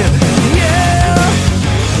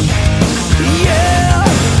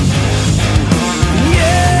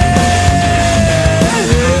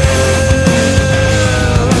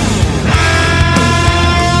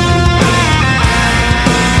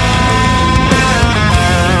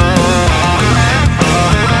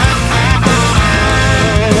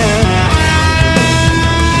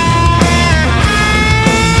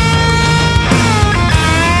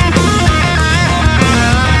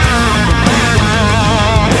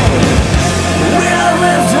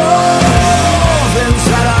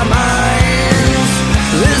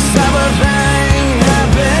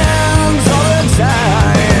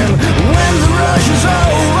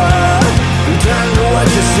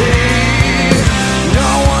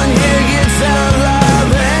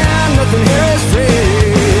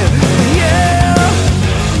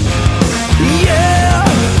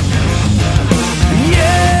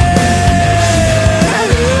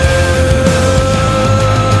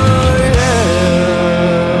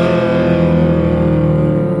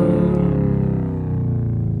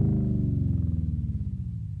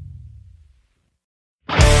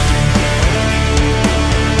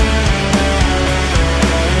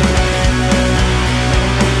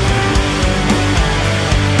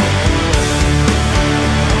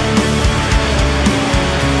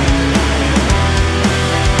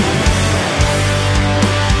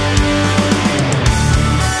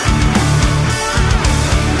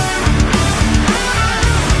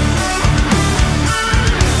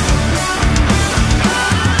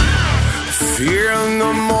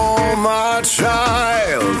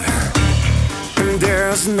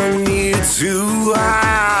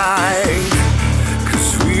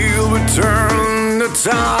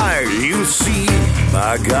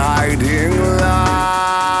 a guiding light.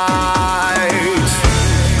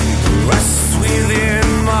 Rest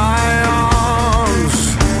within my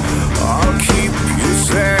arms, I'll keep you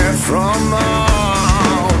safe from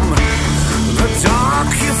harm. The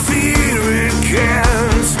dark you fear, it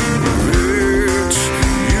can't reach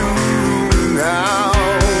you now.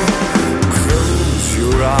 Close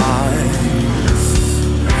your eyes,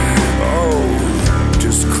 oh,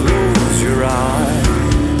 just close your eyes.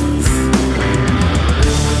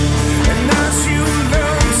 And as you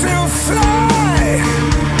learn to fly,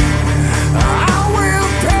 I will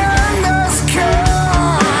bend the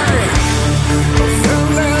sky.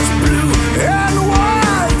 Endless blue and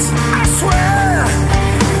white, I swear,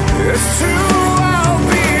 it's true, I'll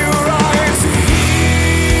be right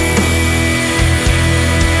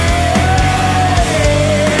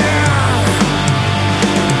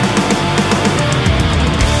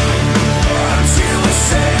until we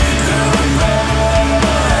say goodbye,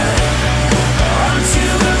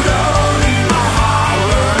 until the road in my heart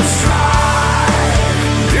runs dry.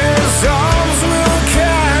 These arms will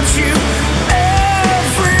catch you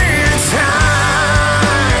every time.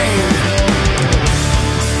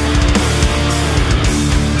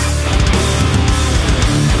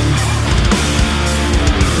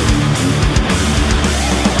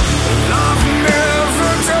 Love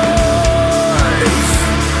never dies.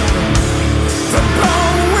 The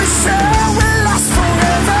bond we share will last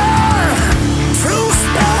forever. Through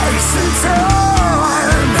space and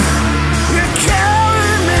time, you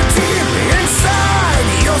carry me deep inside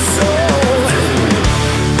your soul.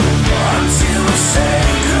 Until we say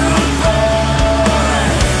goodbye,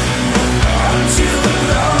 until the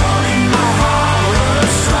blood in my heart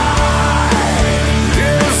runs dry.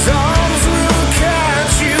 These arms will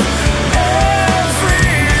catch you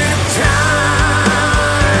every time.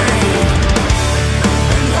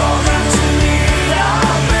 And all that you need,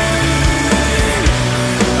 I'll be.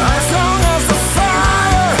 As long as the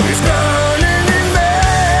fire is burning in me,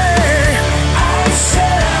 I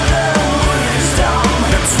share the wisdom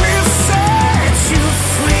that will set you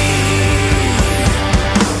free.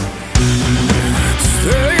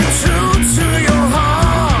 Stay true to your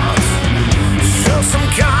heart. Show some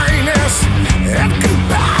kindness and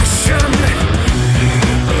compassion.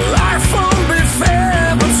 Life won't be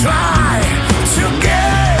fair, but try to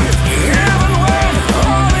give, even when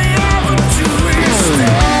all they ever do is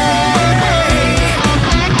stay.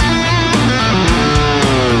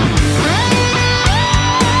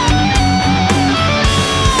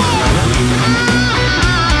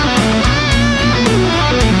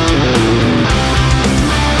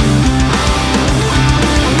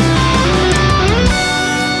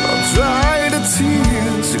 I'll dry the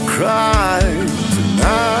tears you cried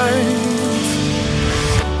tonight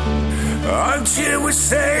until we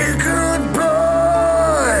say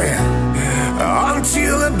goodbye,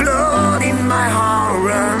 until the blood in my heart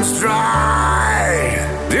runs dry.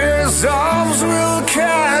 These arms will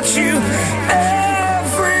catch you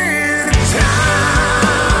every time.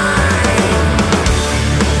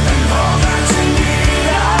 And all that you need,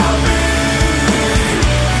 I'll be.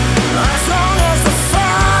 As long as the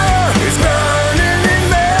fire is burning in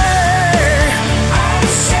me, I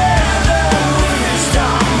share the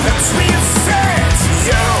wisdom that will set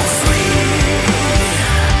you free.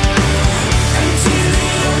 Until the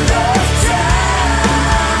end of time,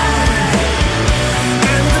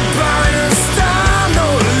 and the brightest star no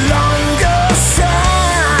longer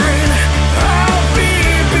shine, I'll be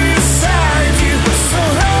beside you, so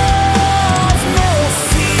have no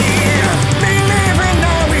fear. Believing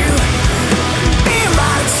I will be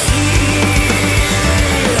my cheer.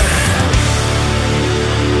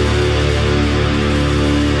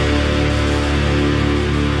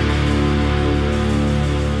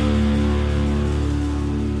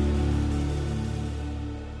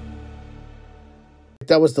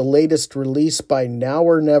 That was the latest release by Now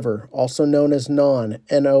or Never, also known as Non,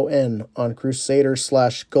 N-O-N, on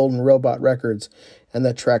Crusader/Golden Robot Records, and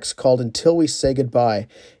the track's called Until We Say Goodbye.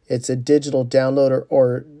 It's a digital download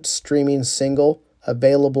or streaming single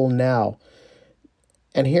available now.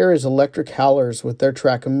 And here is Electric Howlers with their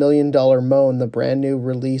track $1 Million Moan, the brand new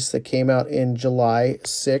release that came out in July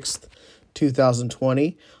 6th,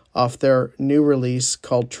 2020, off their new release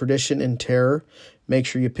called Tradition and Terror. Make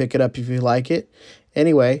sure you pick it up if you like it.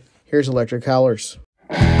 Anyway, here's Electric Howlers.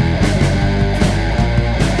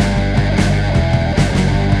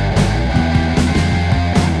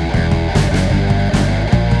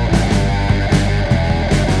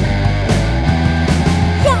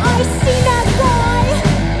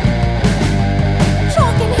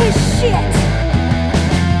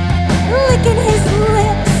 Licking his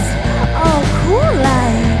lips, all cool like.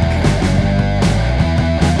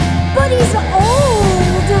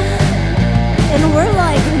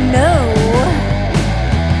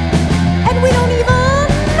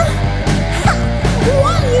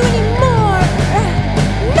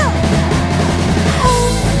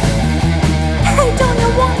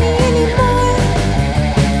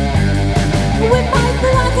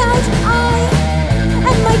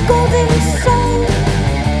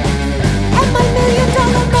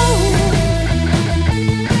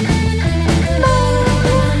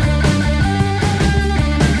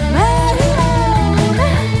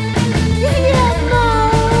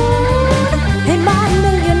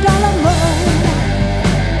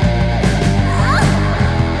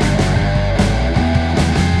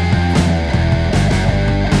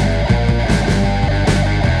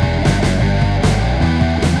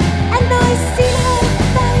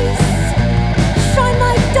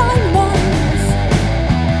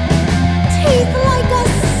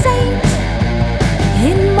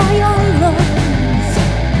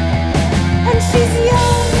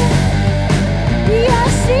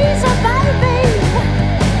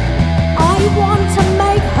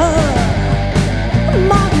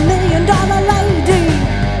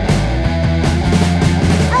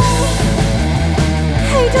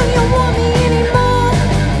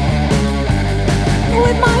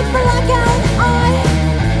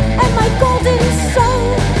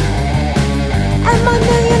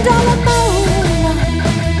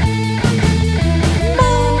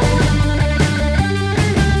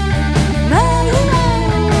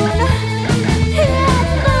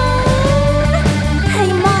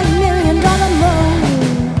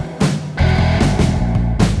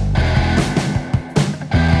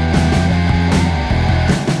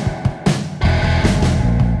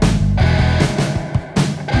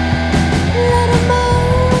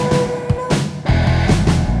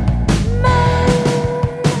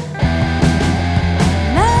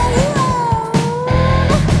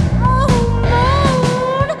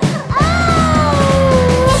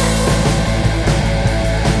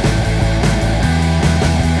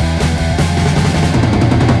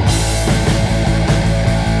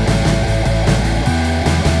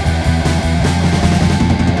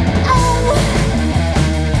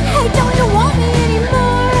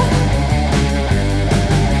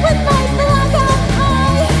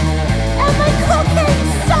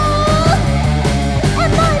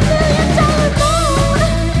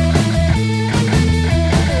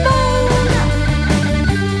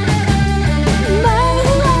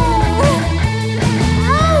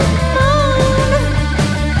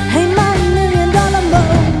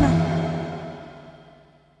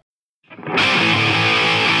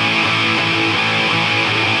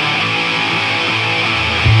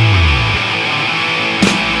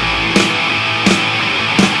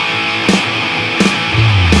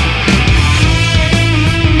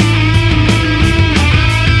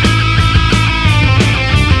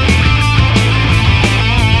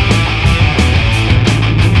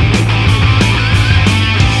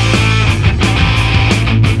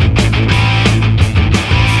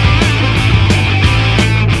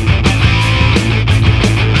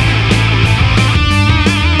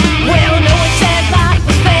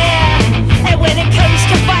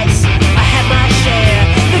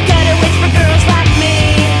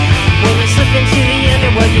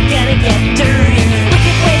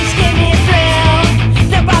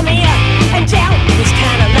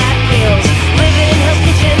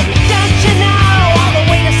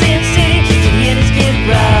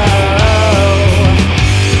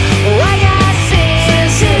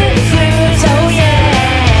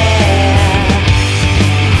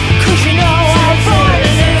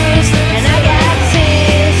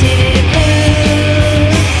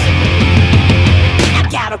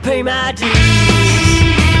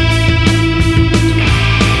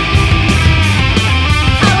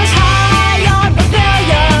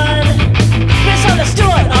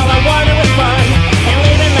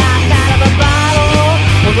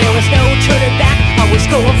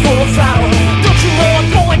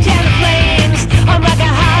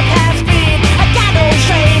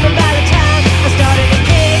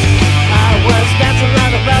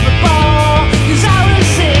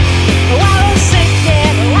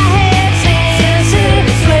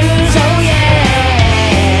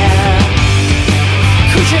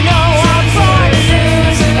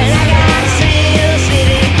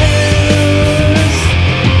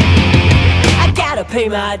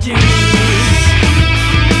 my dues.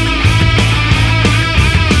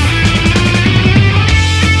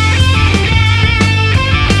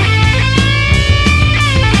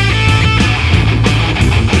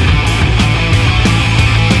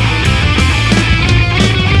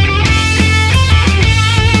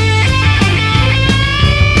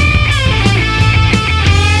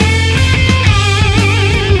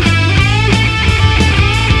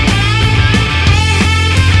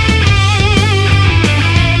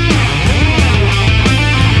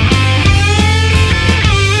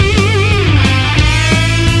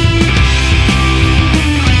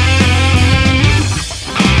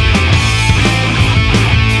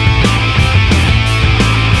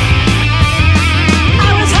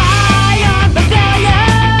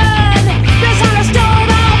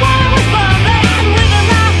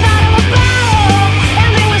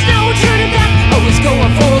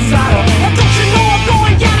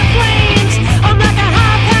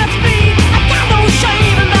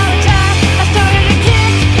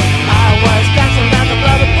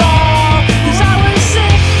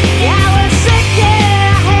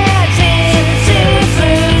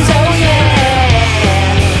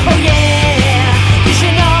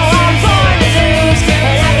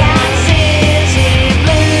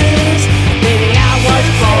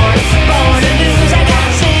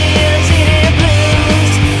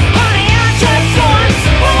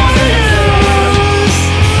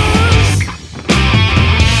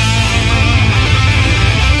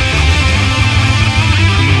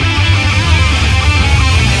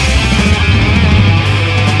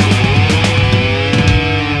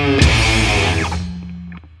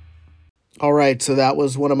 So that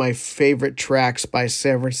was one of my favorite tracks by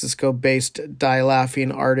San Francisco-based Die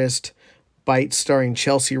Laughing artist Bite, starring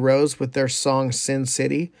Chelsea Rose with their song Sin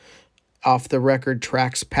City, off the record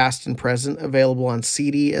Tracks Past and Present, available on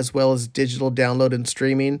CD as well as digital download and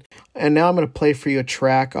streaming. And now I'm going to play for you a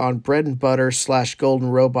track on Bread and Butter / Golden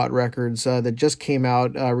Robot Records that just came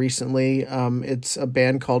out recently. It's a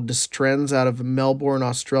band called Distrends out of Melbourne,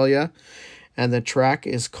 Australia, and the track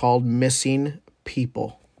is called Missing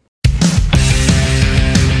People.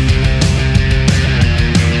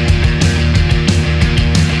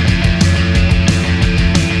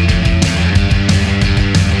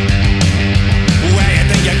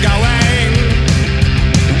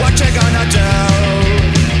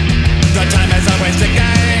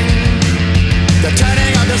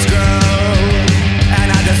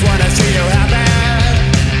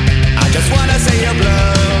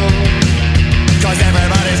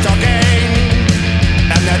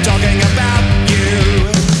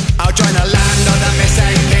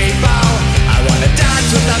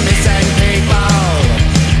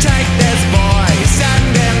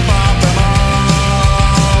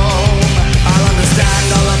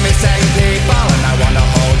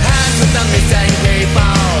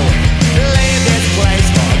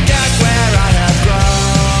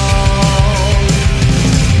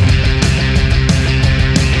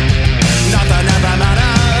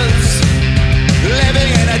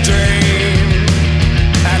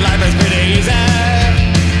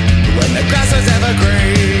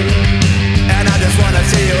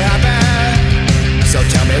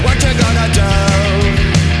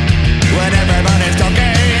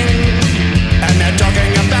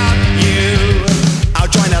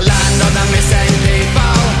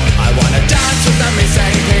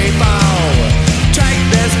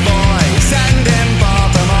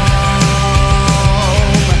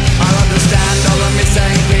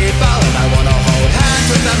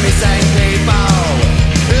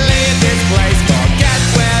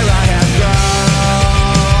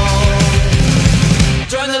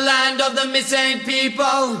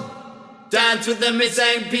 Dance with the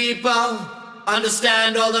missing people.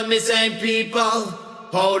 Understand all the missing people.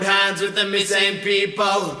 Hold hands with the missing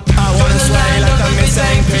people. I wanna sway like the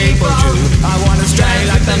missing people do. I wanna stray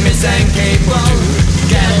like the missing people do.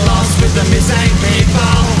 Get lost with the missing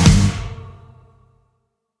people.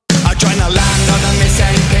 I try to land on the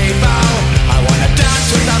missing people. I wanna dance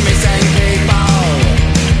with the missing people.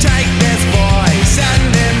 Take this boy,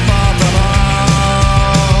 send him far from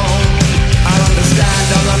home. I understand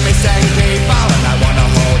all the missing people, and I wanna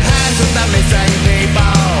hold hands with the missing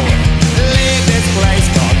people. Leave this place,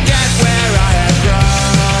 forget where I have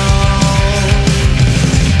grown.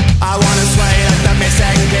 I wanna sway like the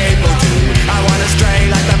missing people do.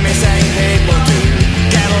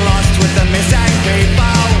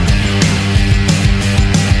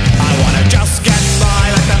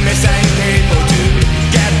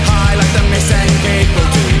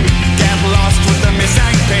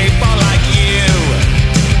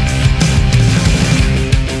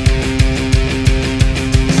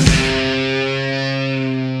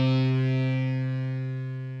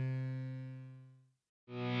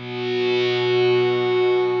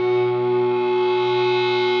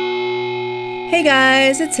 Hey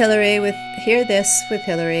guys, it's Hillary with Hear This with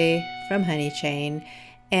Hillary from Honey Chain,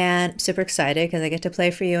 and I'm super excited because I get to play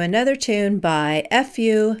for you another tune by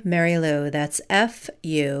F.U. Mary Lou. That's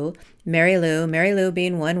F.U. Mary Lou, Mary Lou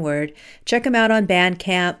being one word. Check them out on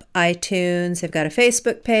Bandcamp, iTunes. They've got a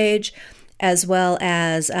Facebook page, as well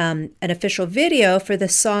as an official video for the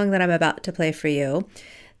song that I'm about to play for you.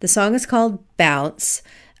 The song is called Bounce.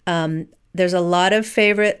 There's a lot of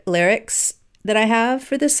favorite lyrics that I have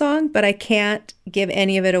for this song, but I can't give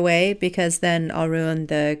any of it away because then I'll ruin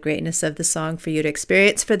the greatness of the song for you to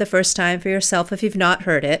experience for the first time for yourself if you've not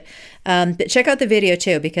heard it. But check out the video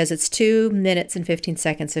too, because it's 2 minutes and 15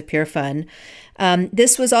 seconds of pure fun.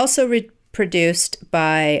 This was also produced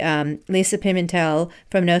by Lisa Pimentel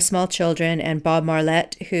from No Small Children and Bob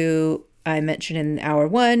Marlette, who I mentioned in hour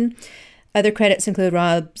 1. Other credits include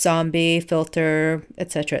Rob Zombie, Filter,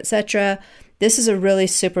 etc., etc. This is a really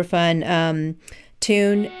super fun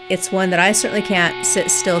tune. It's one that I certainly can't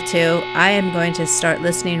sit still to. I am going to start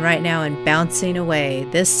listening right now and bouncing away.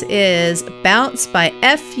 This is Bounce by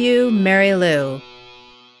F.U. Mary Lou.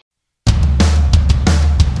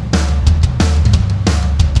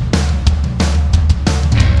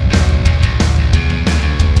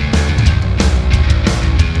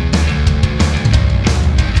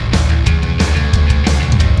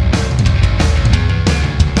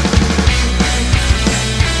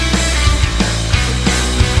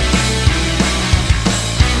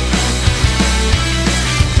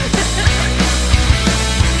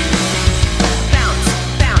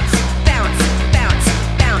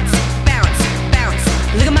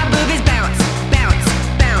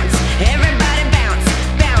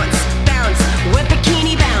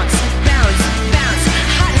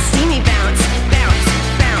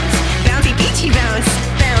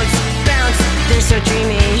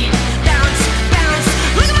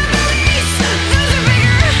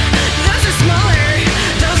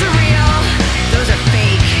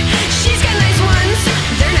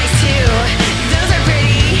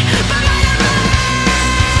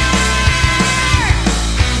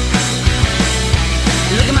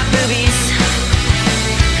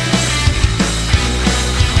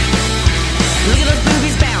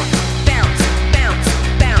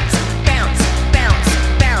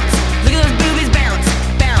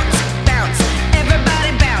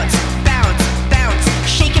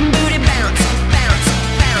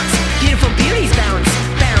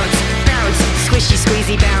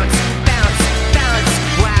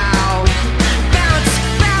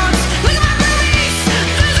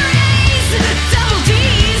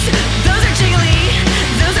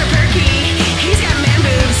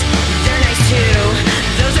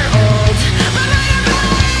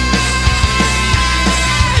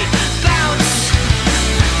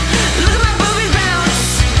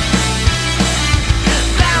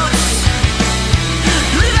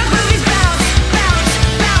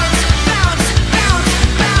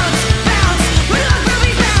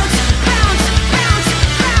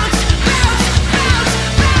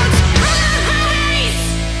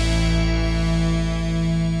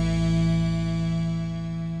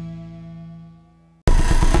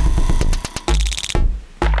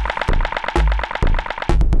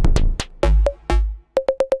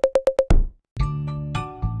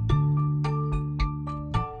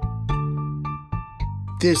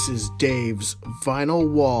 This is Dave's Vinyl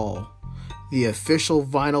Wall, the official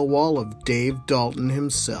vinyl wall of Dave Dalton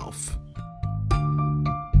himself.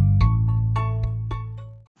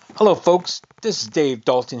 Hello, folks. This is Dave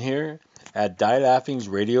Dalton here at Die Laughing's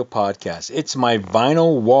Radio Podcast. It's my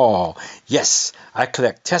vinyl wall. Yes, I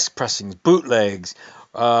collect test pressings, bootlegs,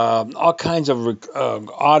 all kinds of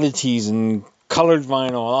oddities and colored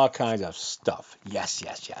vinyl, all kinds of stuff. Yes.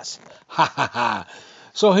 Ha ha ha.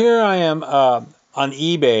 So here I am on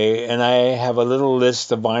eBay, and I have a little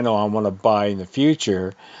list of vinyl I want to buy in the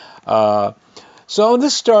future. So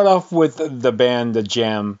let's start off with the band The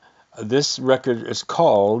Jam. This record is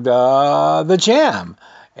called The Jam,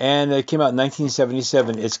 and it came out in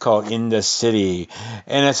 1977. It's called In the City,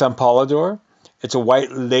 and it's on Polydor. It's a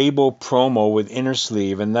white label promo with inner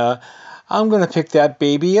sleeve, and I'm going to pick that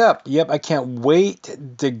baby up. Yep, I can't wait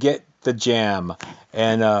to get The Jam,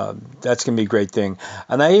 and that's going to be a great thing.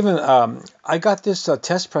 And I even I got this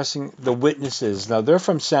test pressing, The Witnesses. Now, they're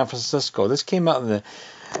from San Francisco. This came out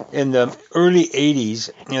in the early 80s,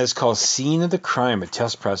 and it's called Scene of the Crime, a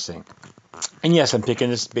test pressing. And yes, I'm picking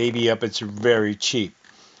this baby up. It's very cheap.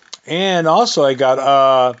 And also I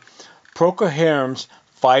got Procol Harum's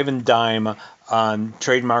 5 and Dime on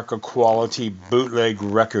trademark of quality bootleg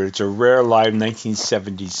record. It's a rare live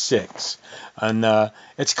 1976. And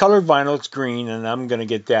it's colored vinyl, it's green, and I'm going to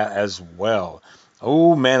get that as well.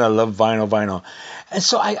 Oh man, I love vinyl. And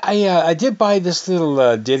so I did buy this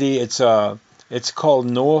little ditty. It's called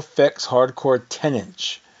No Effects Hardcore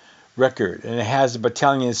 10-inch record, and it has the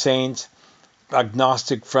Battalion Saints,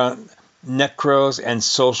 Agnostic Front, Necros, and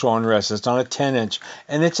Social Unrest. It's on a 10-inch,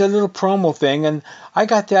 and it's a little promo thing, and I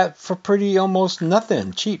got that for pretty almost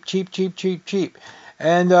nothing. Cheap.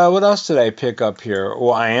 And what else did I pick up here?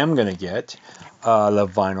 Well, I am gonna get. I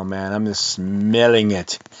love vinyl, man. I'm just smelling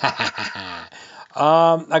it.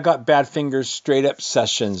 I got Badfinger's Straight Up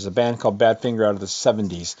Sessions, a band called Badfinger out of the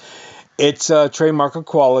 70s. It's a trademark of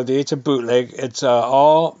quality. It's a bootleg. It's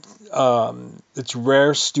it's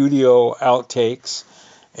rare studio outtakes,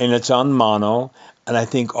 and it's on mono. And I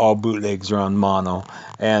think all bootlegs are on mono.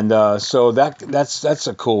 And so that's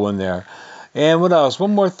a cool one there. And what else?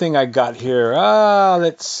 One more thing I got here.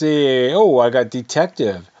 Let's see. Oh, I got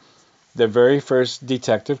Detective. The very first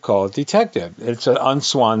Detective called Detective. It's an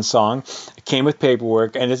unswan song. It came with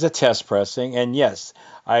paperwork, and it's a test pressing. And yes,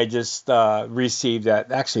 I just received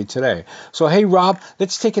that actually today. So hey, Rob,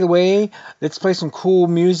 let's take it away. Let's play some cool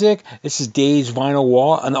music. This is Dave's Vinyl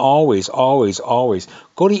Wall, and always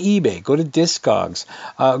go to eBay, go to Discogs,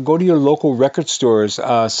 go to your local record stores.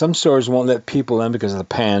 Some stores won't let people in because of the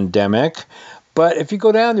pandemic, but if you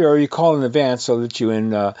go down there or you call in advance, they'll let you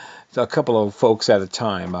in. A couple of folks at a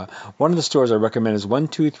time. One of the stores I recommend is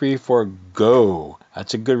 1234 Go.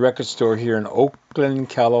 That's a good record store here in Oakland,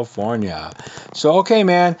 California. So, okay,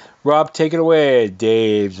 man. Rob, take it away.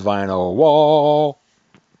 Dave's Vinyl Wall.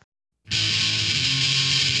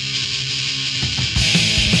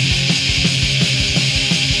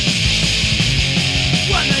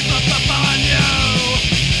 When they put the bar on you,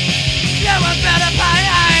 you were better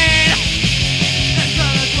paid. It's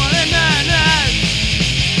only 20 minutes.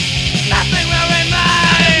 Nothing will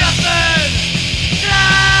remain. Nothing. No.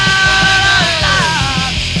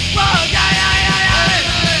 Oh, yeah.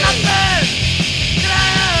 Nothing. No.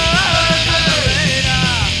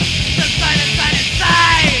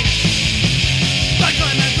 Inside. But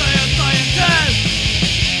claiming to your scientists.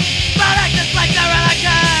 But act just like they're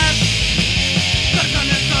relatives. There's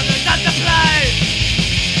only soldiers at the play.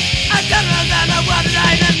 A general than a world that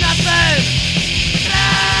ain't in nothing. No.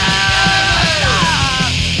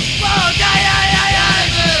 Oh, yeah.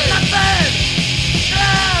 Nothing. No.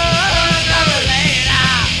 Later.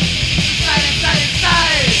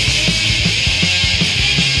 Inside.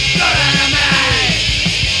 Your enemy.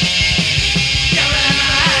 Your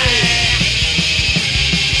enemy.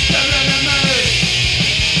 Your enemy.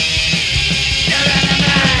 Your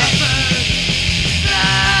enemy.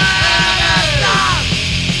 Stop.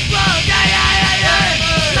 Oh,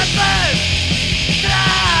 yeah. Nothing.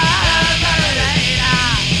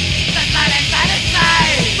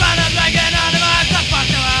 Run up like an animal, the fuck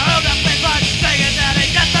you are. Hold up, big butt, sing it, daddy.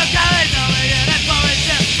 Just so carry, don't leave it in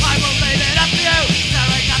bullshit. I will leave it up to you.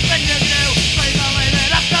 Telling nothing to do. Please don't leave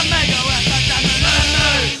it up to me. Go with the time.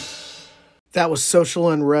 That was Social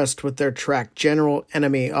Unrest with their track General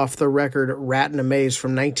Enemy off the record Rat in a Maze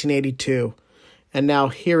from 1982. And now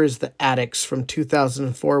here is the Addicts from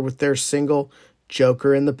 2004 with their single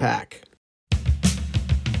Joker in the Pack.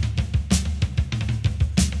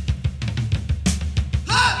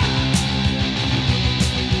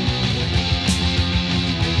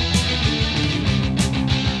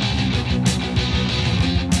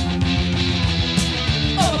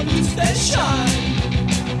 Oh, you stay shine.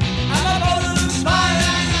 I'm about to lose mine.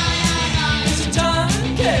 It's a time to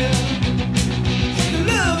kill. Take a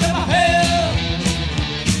look at my hair.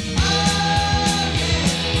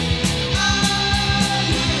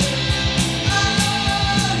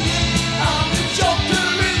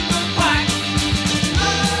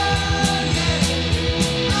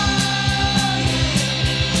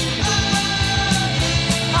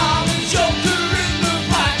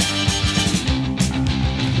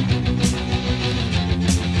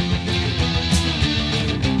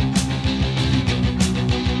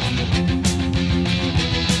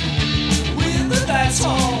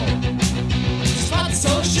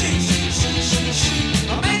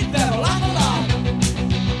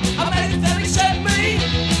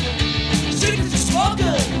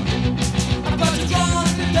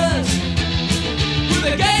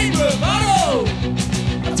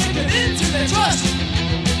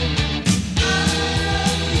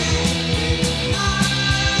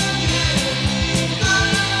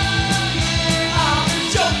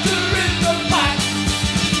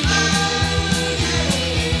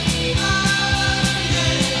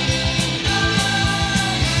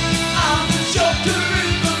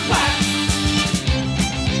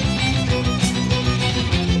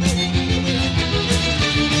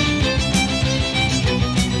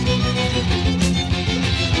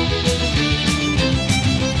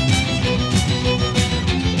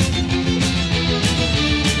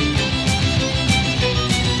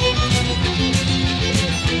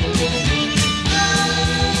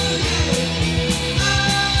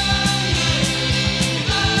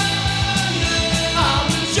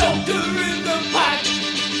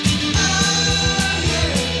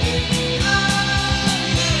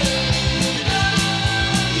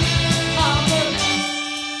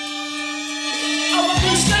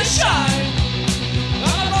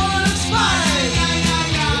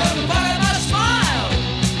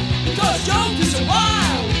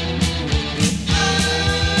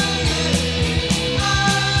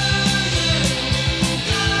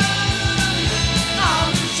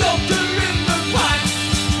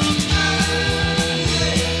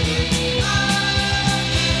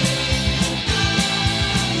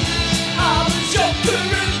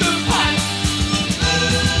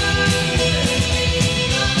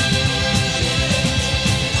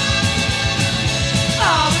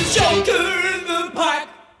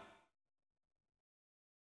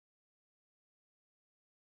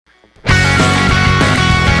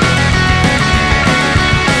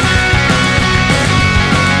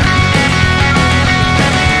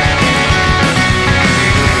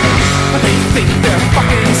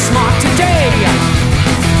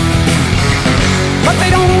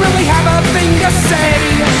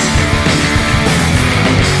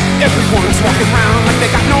 walking around like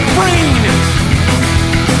they got no brain.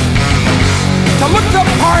 To look the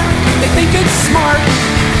part, they think it's smart.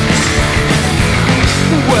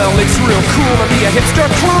 Well, it's real cool to be a hipster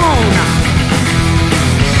clone.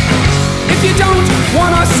 If you don't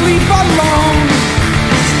wanna sleep alone,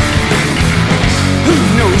 who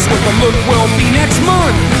knows what the look will be next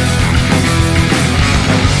month?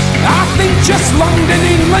 I think just London,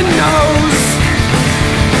 England knows.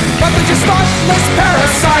 But they're just thoughtless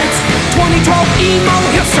parasites. 2012 emo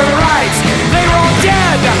hipsterites. They were all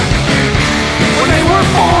dead when they were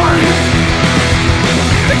born.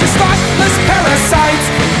 They're just thoughtless parasites.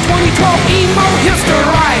 2012 emo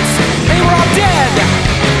hipsterites. They were all dead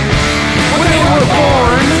when they were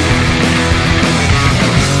born.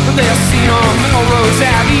 They're seen on Melrose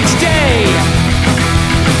Ave each day.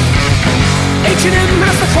 H&M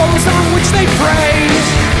has the clothes on which they pray.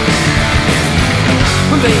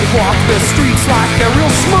 They walk the streets like they're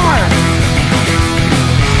real smart.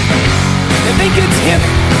 They think it's hip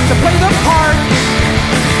to play the part,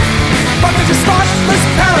 but they're just thoughtless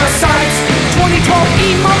parasites. 2012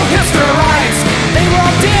 emo hipsterites. They were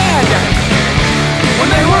all dead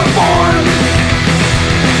when they were born.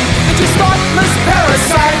 They're just thoughtless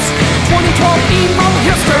parasites. 2012 emo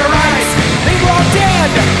hipsterites. They were all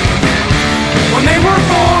dead when they were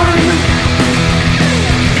born.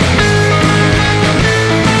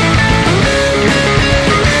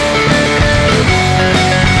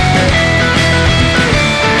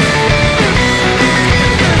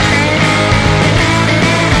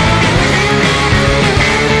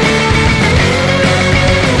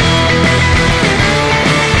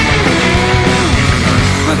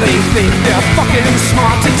 They think they're fucking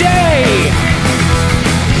smart today,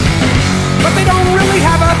 but they don't really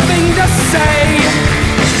have a thing to say.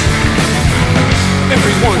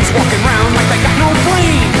 Everyone's walking around like they got no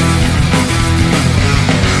brain.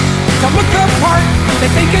 To look the part, they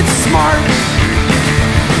think it's smart.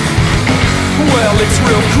 Well, it's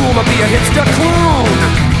real cool to be a hipster clone.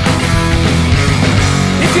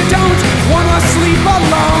 If you don't wanna sleep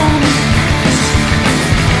alone,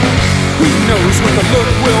 who knows what the look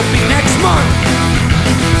will be next month?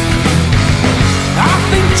 I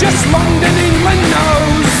think just London, England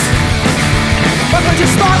knows. But they're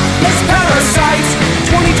just thoughtless parasites.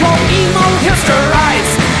 2012 emo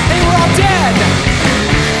hipsterites. They were all dead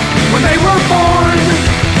when they were born.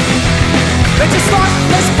 They're just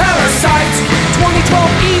thoughtless parasites.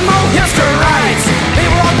 2012 emo hipsterites. They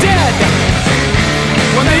were all dead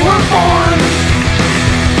when they were born.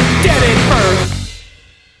 Dead at birth.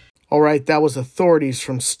 All right, that was Authorities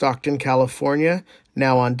from Stockton, California,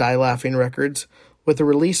 now on Die Laughing Records, with a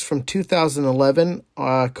release from 2011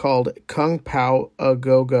 called Kung Pao A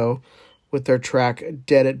Go Go, with their track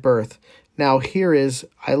Dead at Birth. Now here is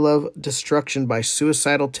I Love Destruction by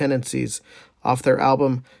Suicidal Tendencies, off their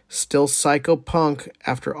album Still Psycho Punk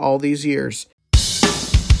After All These Years.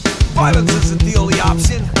 Violence isn't the only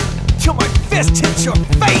option, till my fist hits your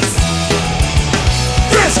face.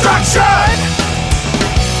 Destruction!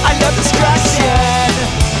 I love destruction.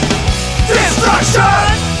 Destruction!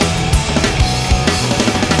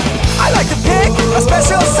 I like to pick a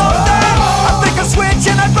special something. I think I'll switch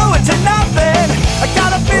and I blow it to nothing. I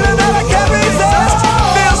got a feeling that I can't resist.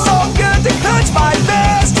 Feels so good to clench my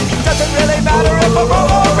fist. Doesn't really matter if I'm wrong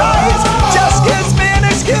or right. Just gives me an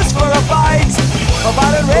excuse for a fight. My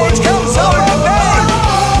violent rage comes over me.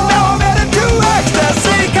 Now I'm headed to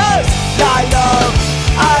ecstasy, 'cause I love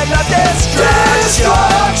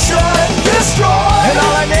destruction, destroy. And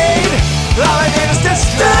all I need is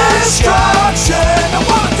destruction. I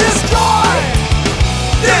wanna destroy,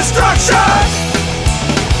 destruction.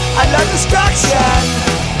 I love destruction,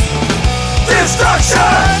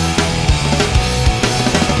 destruction.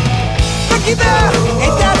 Looky there,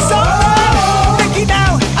 ain't that something? Looky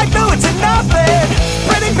now, I know it's nothing.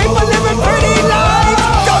 Pretty people living pretty lives.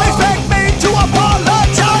 Don't expect me to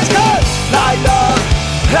apologize, 'cause I love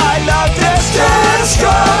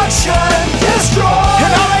destruction, destroy.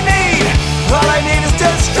 And all I need is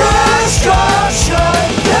destruction,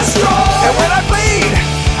 destroy. And when I bleed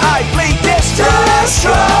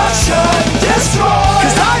destruction, destroy.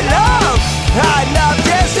 'Cause I love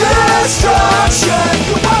destruction.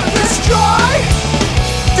 You wanna destroy?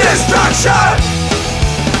 Destruction.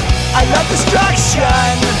 I love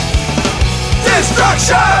destruction,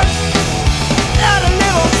 destruction. And a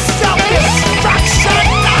little self-destruction.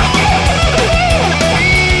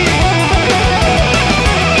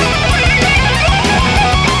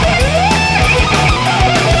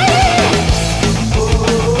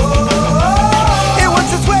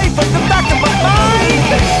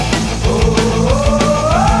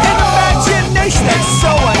 That's so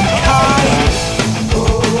unkind.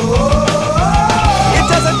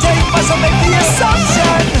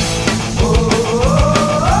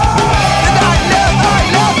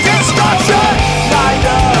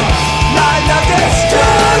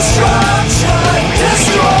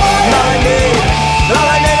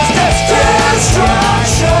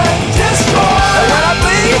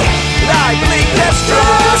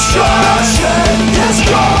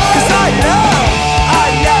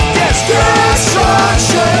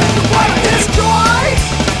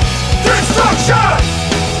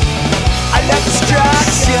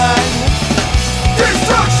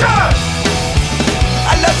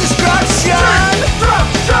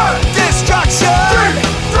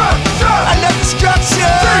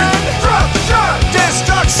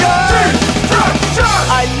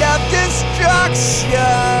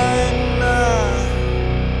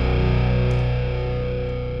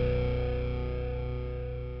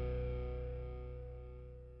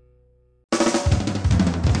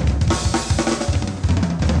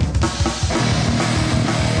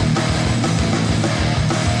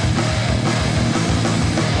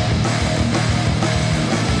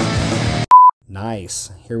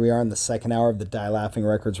 Nice. Here we are in the second hour of the Die Laughing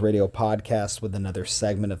Records radio podcast with another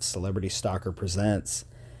segment of Celebrity Stalker Presents.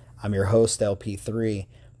 I'm your host, LP3.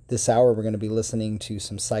 This hour we're going to be listening to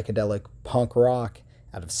some psychedelic punk rock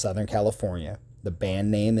out of Southern California. The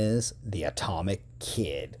band name is The Atomic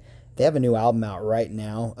Kid. They have a new album out right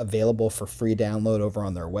now, available for free download over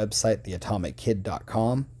on their website,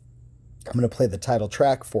 theatomickid.com. I'm going to play the title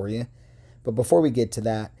track for you. But before we get to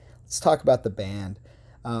that, let's talk about the band.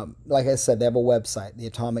 Like I said, they have a website,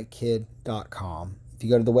 theatomickid.com. If you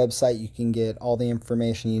go to the website, you can get all the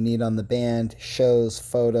information you need on the band, shows,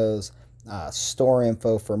 photos, store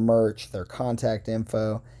info for merch, their contact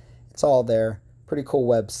info. It's all there. Pretty cool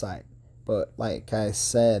website. But like I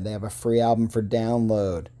said, they have a free album for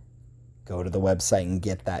download. Go to the website and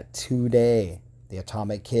get that today,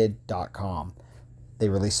 theatomickid.com. They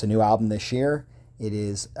released a new album this year. It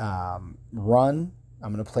is Run.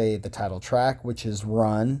 I'm going to play the title track, which is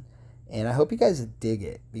Run. And I hope you guys dig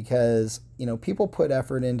it because, you know, people put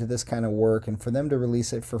effort into this kind of work, and for them to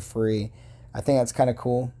release it for free, I think that's kind of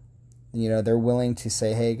cool. You know, they're willing to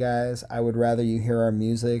say, hey guys, I would rather you hear our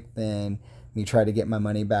music than me try to get my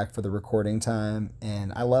money back for the recording time.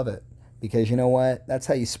 And I love it because you know what? That's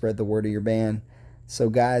how you spread the word of your band. So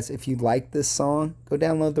guys, if you like this song, go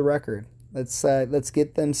download the record. Let's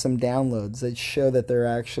get them some downloads that show that they're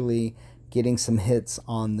actually getting some hits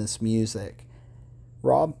on this music.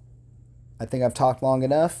 Rob, I think I've talked long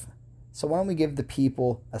enough, so why don't we give the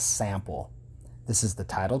people a sample? This is the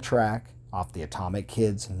title track off the Atomic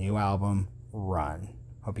Kid's new album, Run.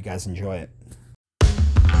 Hope you guys enjoy it.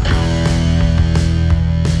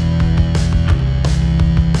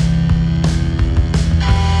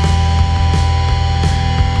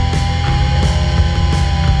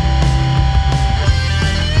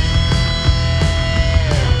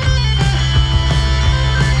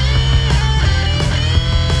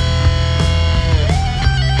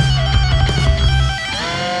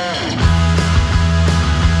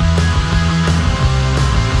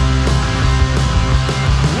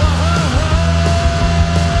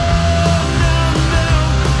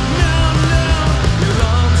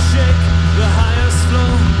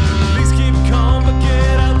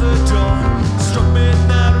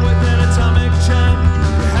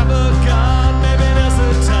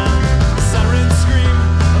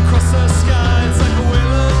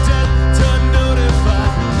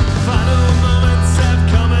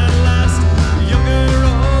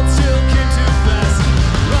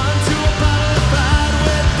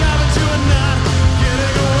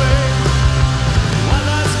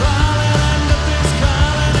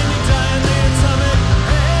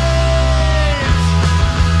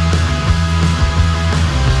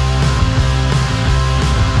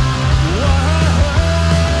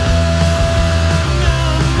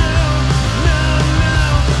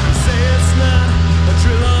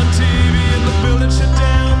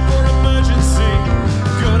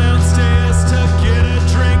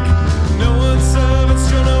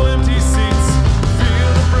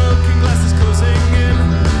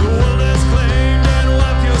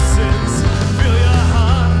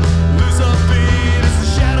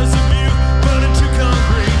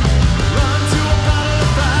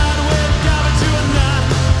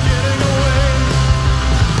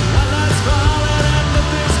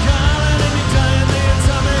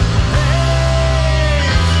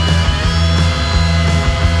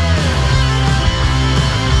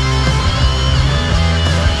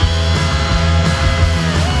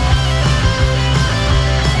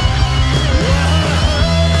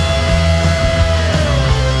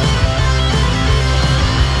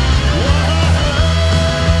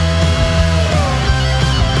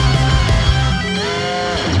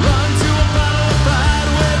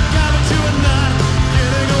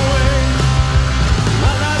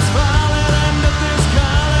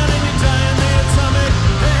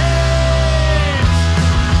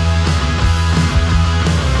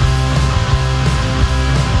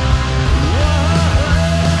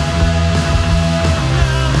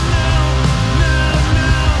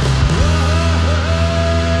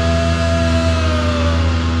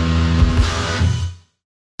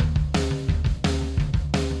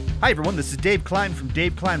 Hi everyone, this is Dave Klein from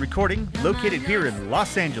Dave Klein Recording, located here in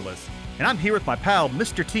Los Angeles. And I'm here with my pal,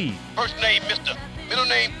 Mr. T. First name, Mr. Middle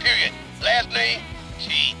name, period. Last name,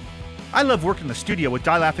 T. I love working in the studio with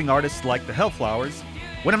Die Laughing artists like the Hellflowers.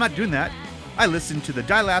 When I'm not doing that, I listen to the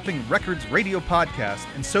Die Laughing Records radio podcast,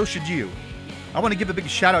 and so should you. I want to give a big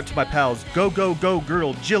shout out to my pals Go Go Go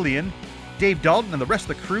Girl Jillian, Dave Dalton, and the rest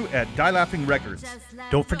of the crew at Die Laughing Records.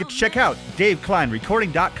 Don't forget to check out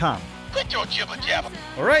DaveKleinRecording.com. Quit your jibber jabber.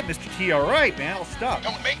 All right, Mr. T, all right, man, I'll stop.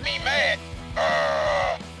 Don't make me mad.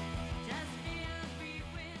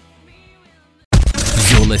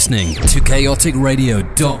 listening to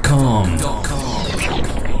chaoticradio.com.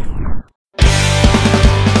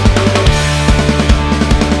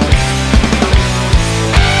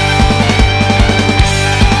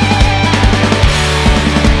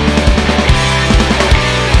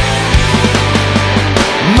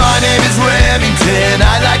 My name is Remington,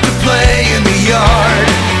 I like to play in the yard.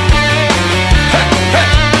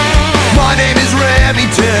 My name is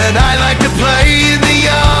Remington, I like to play in the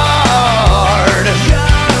yard.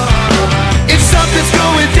 If something's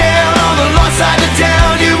going down on the lost side of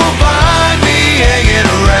town, you will find me hanging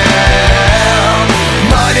around.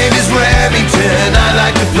 My name is Remington, I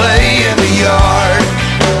like to play in the yard.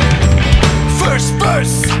 First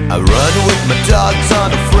verse, I run with my dogs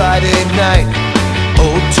on a Friday night.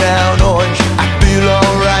 Old Town Orange, I feel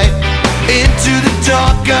alright. Into the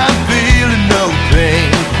dark, I'm feeling no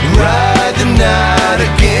pain. Ride the night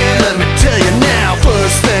again. Let me tell you now,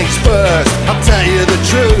 first things first, I'll tell you the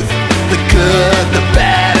truth. The good, the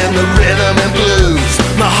bad, and the rhythm and blues.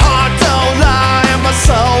 My heart don't lie and my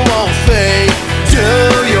soul won't fade. Do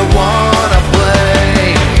you wanna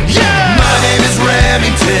play? Yeah! My name is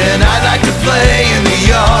Remington, I like to play in the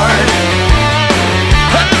yard.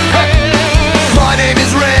 My name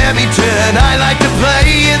is Remington, I like to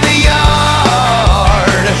play in the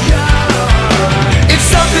yard. If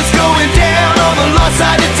something's going down on the lost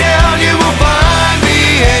side of town, you will find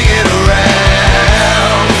me hanging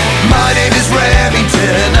around. My name is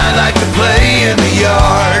Remington, I like to play in the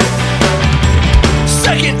yard.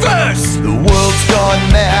 Second verse, the world's gone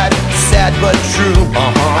mad, sad but true.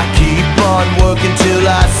 I keep on working till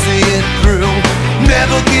I see it through.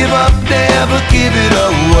 Never give up, never give it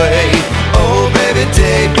away. Oh baby,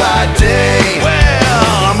 day by day.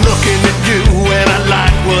 Well, I'm looking at you and I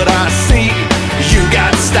like what I see. You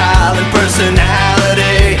got style and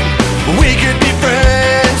personality. We could be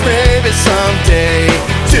friends maybe someday.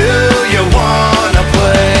 Do you wanna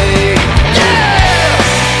play? Yeah!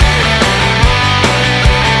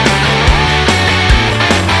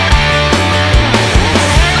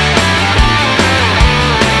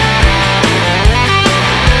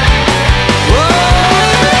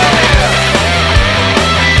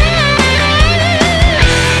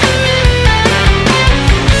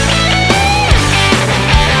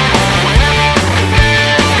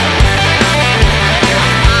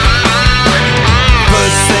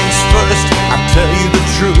 Tell you the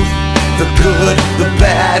truth, the good, the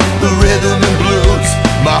bad, the rhythm and blues.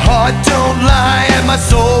 My heart don't lie and my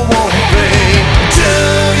soul won't fade. Do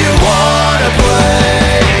you wanna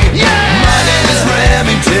play? Yeah! My name is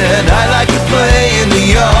Remington, I like to play in the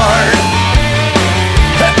yard.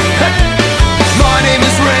 My name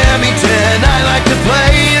is Remington, I like to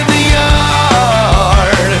play in the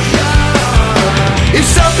yard. If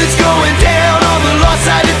something's going down on the lost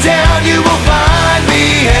side of town, you will find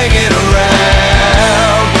me hanging around.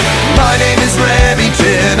 My name is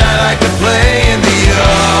Remington, I like to play in the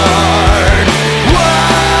yard.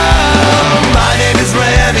 Whoa, my name is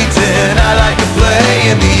Remington, I like to play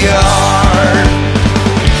in the yard.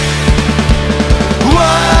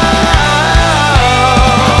 Whoa,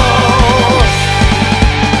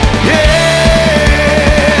 yeah.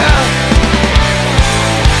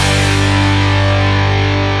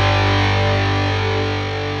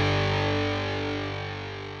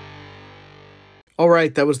 All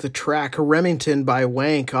right, that was the track Remington by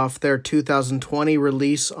Wank off their 2020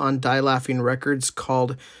 release on Die Laughing Records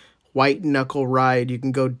called White Knuckle Ride. You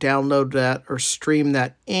can go download that or stream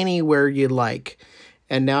that anywhere you like.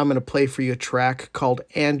 And now I'm going to play for you a track called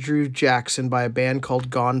Andrew Jackson by a band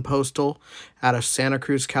called Gone Postal out of Santa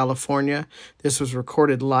Cruz, California. This was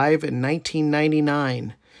recorded live in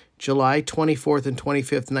 1999. July 24th and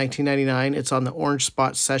 25th, 1999. It's on the Orange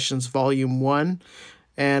Spot Sessions Volume 1.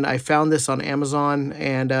 And I found this on Amazon,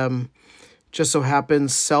 and just so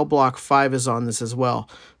happens Cell Block 5 is on this as well.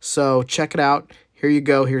 So check it out. Here you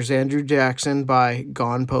go. Here's Andrew Jackson by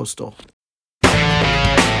Gone Postal.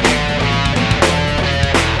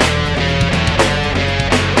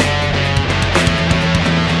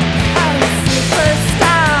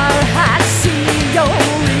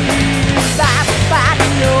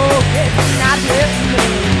 No.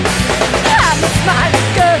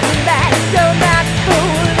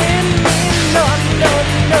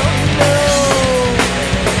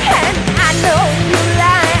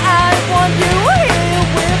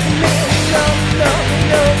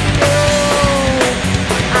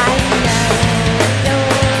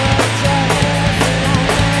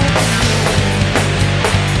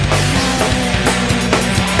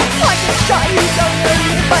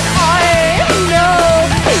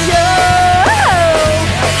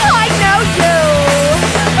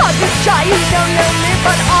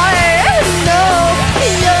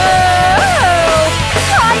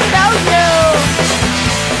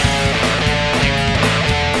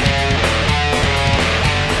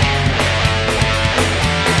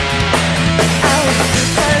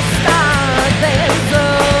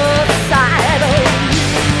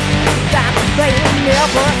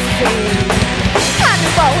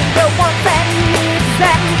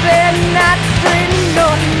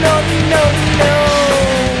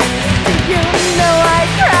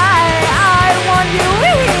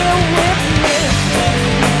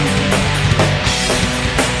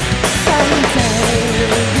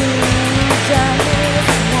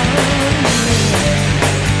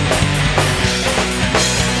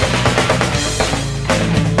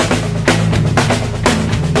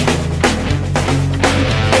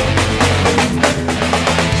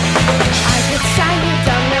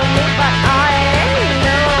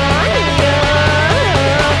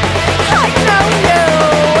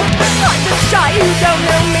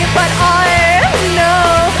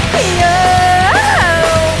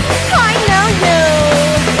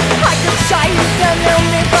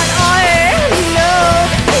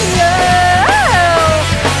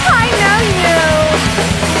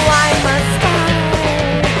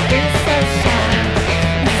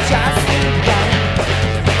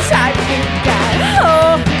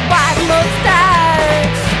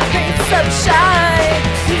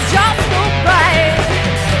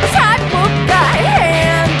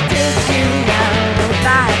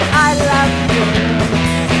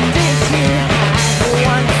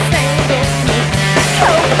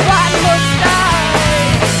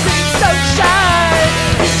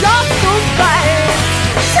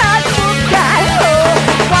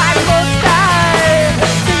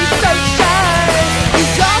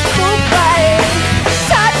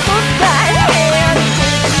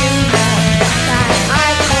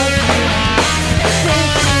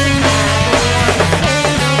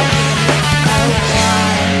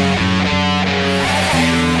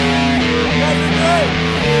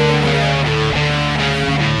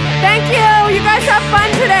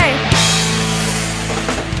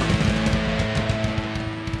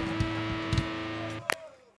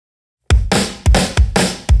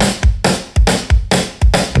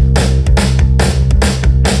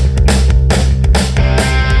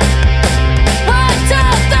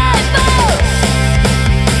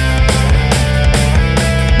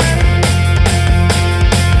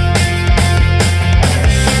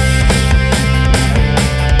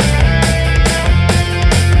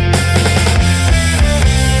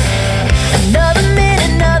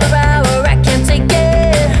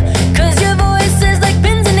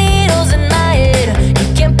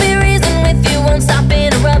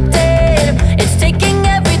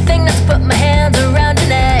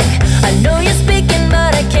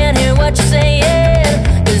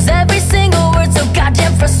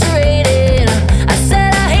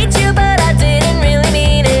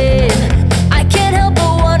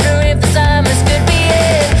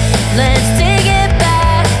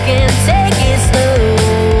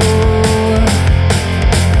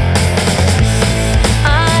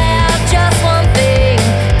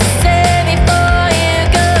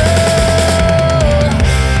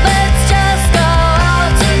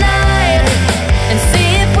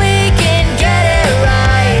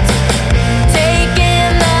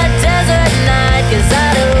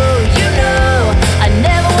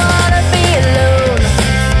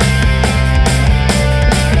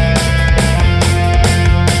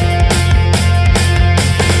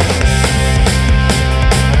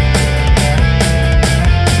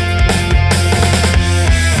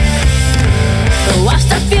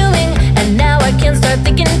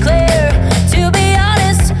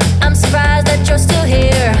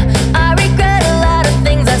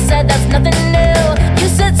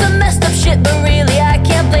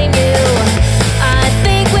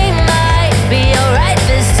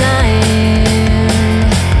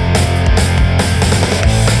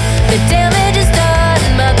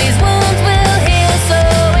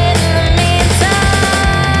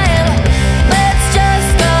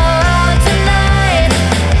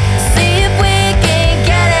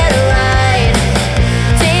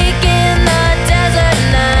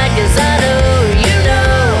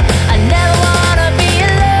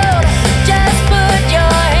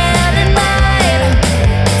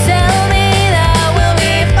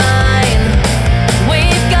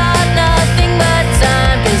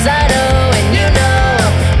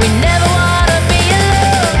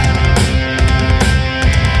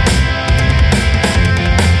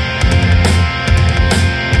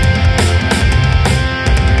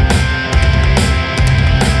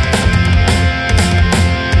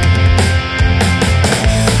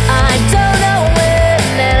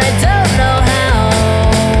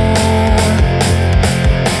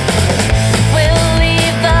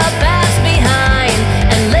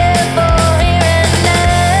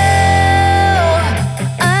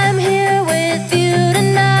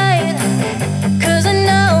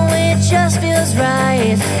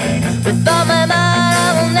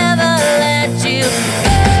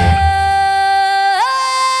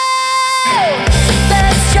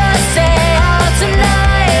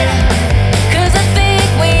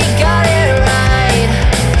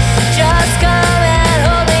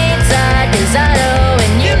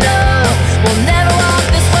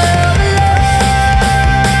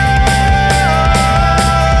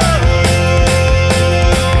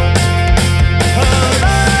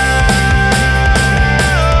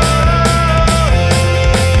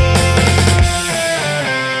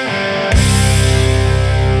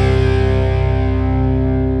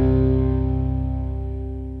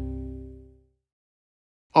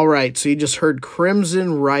 All right, so you just heard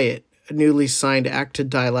Crimson Riot, a newly signed act to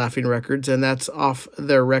Die Laughing Records, and that's off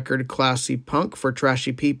their record Classy Punk for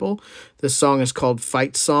Trashy People. The song is called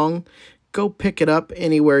Fight Song. Go pick it up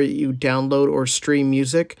anywhere you download or stream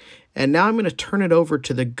music. And now I'm going to turn it over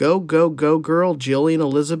to the Go Go Go girl, Jillian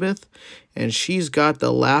Elizabeth, and she's got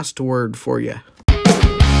the last word for you.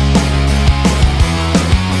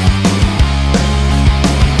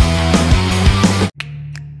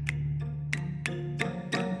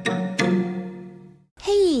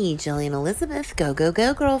 Hey, Jillian Elizabeth, Go Go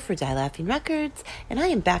Go girl for Die Laughing Records, and I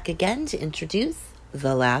am back again to introduce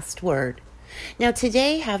the last word. Now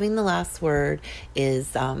today, having the last word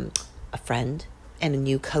is a friend and a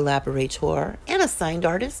new collaborator and a signed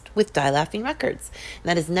artist with Die Laughing Records.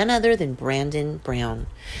 And that is none other than Brandon Brown.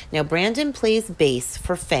 Now, Brandon plays bass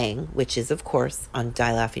for Fang, which is, of course, on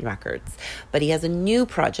Die Laughing Records. But he has a new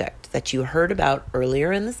project that you heard about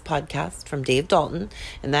earlier in this podcast from Dave Dalton,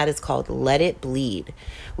 and that is called Let It Bleed.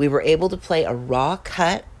 We were able to play a raw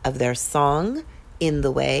cut of their song, In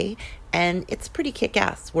the Way, and it's pretty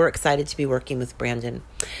kick-ass. We're excited to be working with Brandon.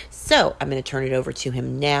 So I'm going to turn it over to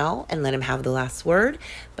him now and let him have the last word.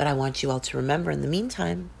 But I want you all to remember, in the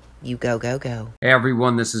meantime, you go, go, go. Hey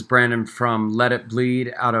everyone, this is Brandon from Let It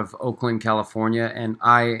Bleed out of Oakland, California, and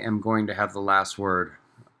I am going to have the last word.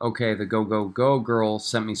 Okay, the Go, Go, Go girl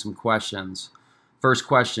sent me some questions. First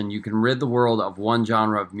question, you can rid the world of one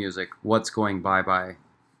genre of music. What's going bye-bye?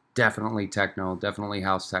 Definitely techno, definitely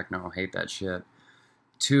house techno. Hate that shit.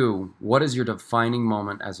 2, what is your defining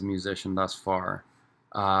moment as a musician thus far?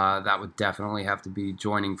 That would definitely have to be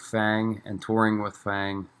joining Fang and touring with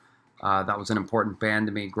Fang. That was an important band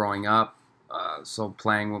to me growing up. So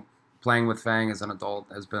playing with Fang as an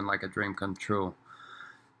adult has been like a dream come true.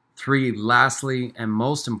 3, lastly and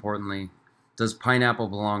most importantly, does pineapple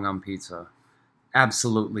belong on pizza?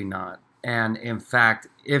 Absolutely not. And in fact,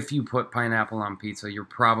 if you put pineapple on pizza, you're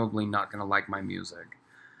probably not going to like my music.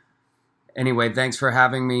 Anyway, thanks for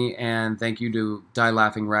having me, and thank you to Die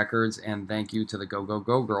Laughing Records, and thank you to the Go Go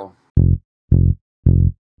Go girl.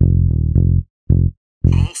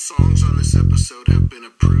 All songs on this episode have been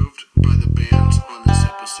approved by the bands on this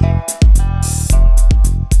episode.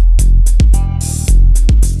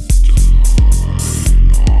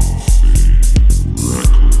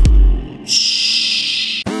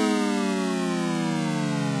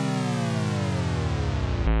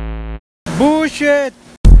 Bullshit!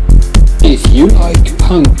 If you like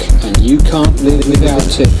punk and you can't live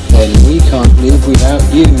without it, then we can't live without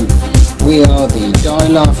you. We are the Die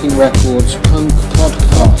Laughing Records Punk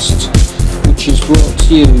Podcast, which is brought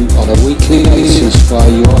to you on a weekly basis by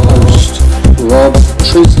your host, Rob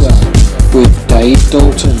Trisler, with Dave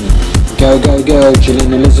Dalton, Go Go Go,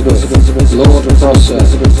 Jillian Elizabeth, Lord Prosser,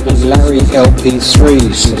 and Larry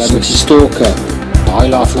LP3, Celebrity Stalker. Die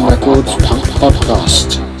Laughing Records Punk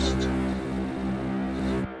Podcast.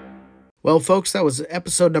 Well, folks, that was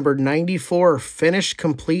episode number 94, finished,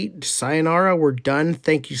 complete. Sayonara, we're done.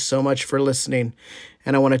 Thank you so much for listening.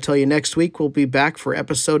 And I want to tell you, next week we'll be back for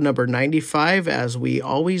episode number 95. As we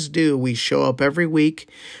always do, we show up every week,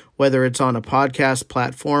 whether it's on a podcast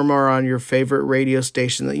platform or on your favorite radio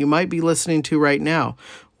station that you might be listening to right now,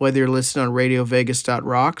 whether you're listening on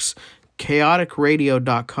RadioVegas.rocks,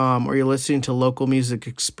 chaoticradio.com, or you're listening to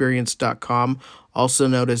localmusicexperience.com, also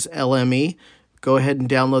known as LME. Go ahead and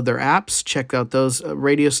download their apps, check out those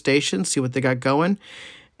radio stations, see what they got going.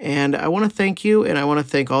 And I want to thank you, and I want to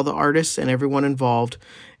thank all the artists and everyone involved.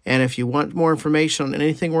 And if you want more information on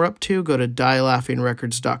anything we're up to, go to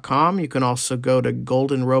dielaughingrecords.com. You can also go to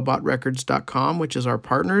goldenrobotrecords.com, which is our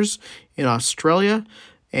partners in Australia.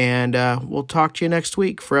 And we'll talk to you next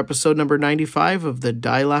week for episode number 95 of the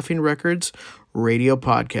Die Laughing Records radio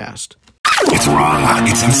podcast. It's raw,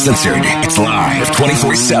 it's uncensored, it's live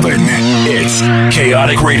 24/7. It's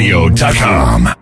chaoticradio.com.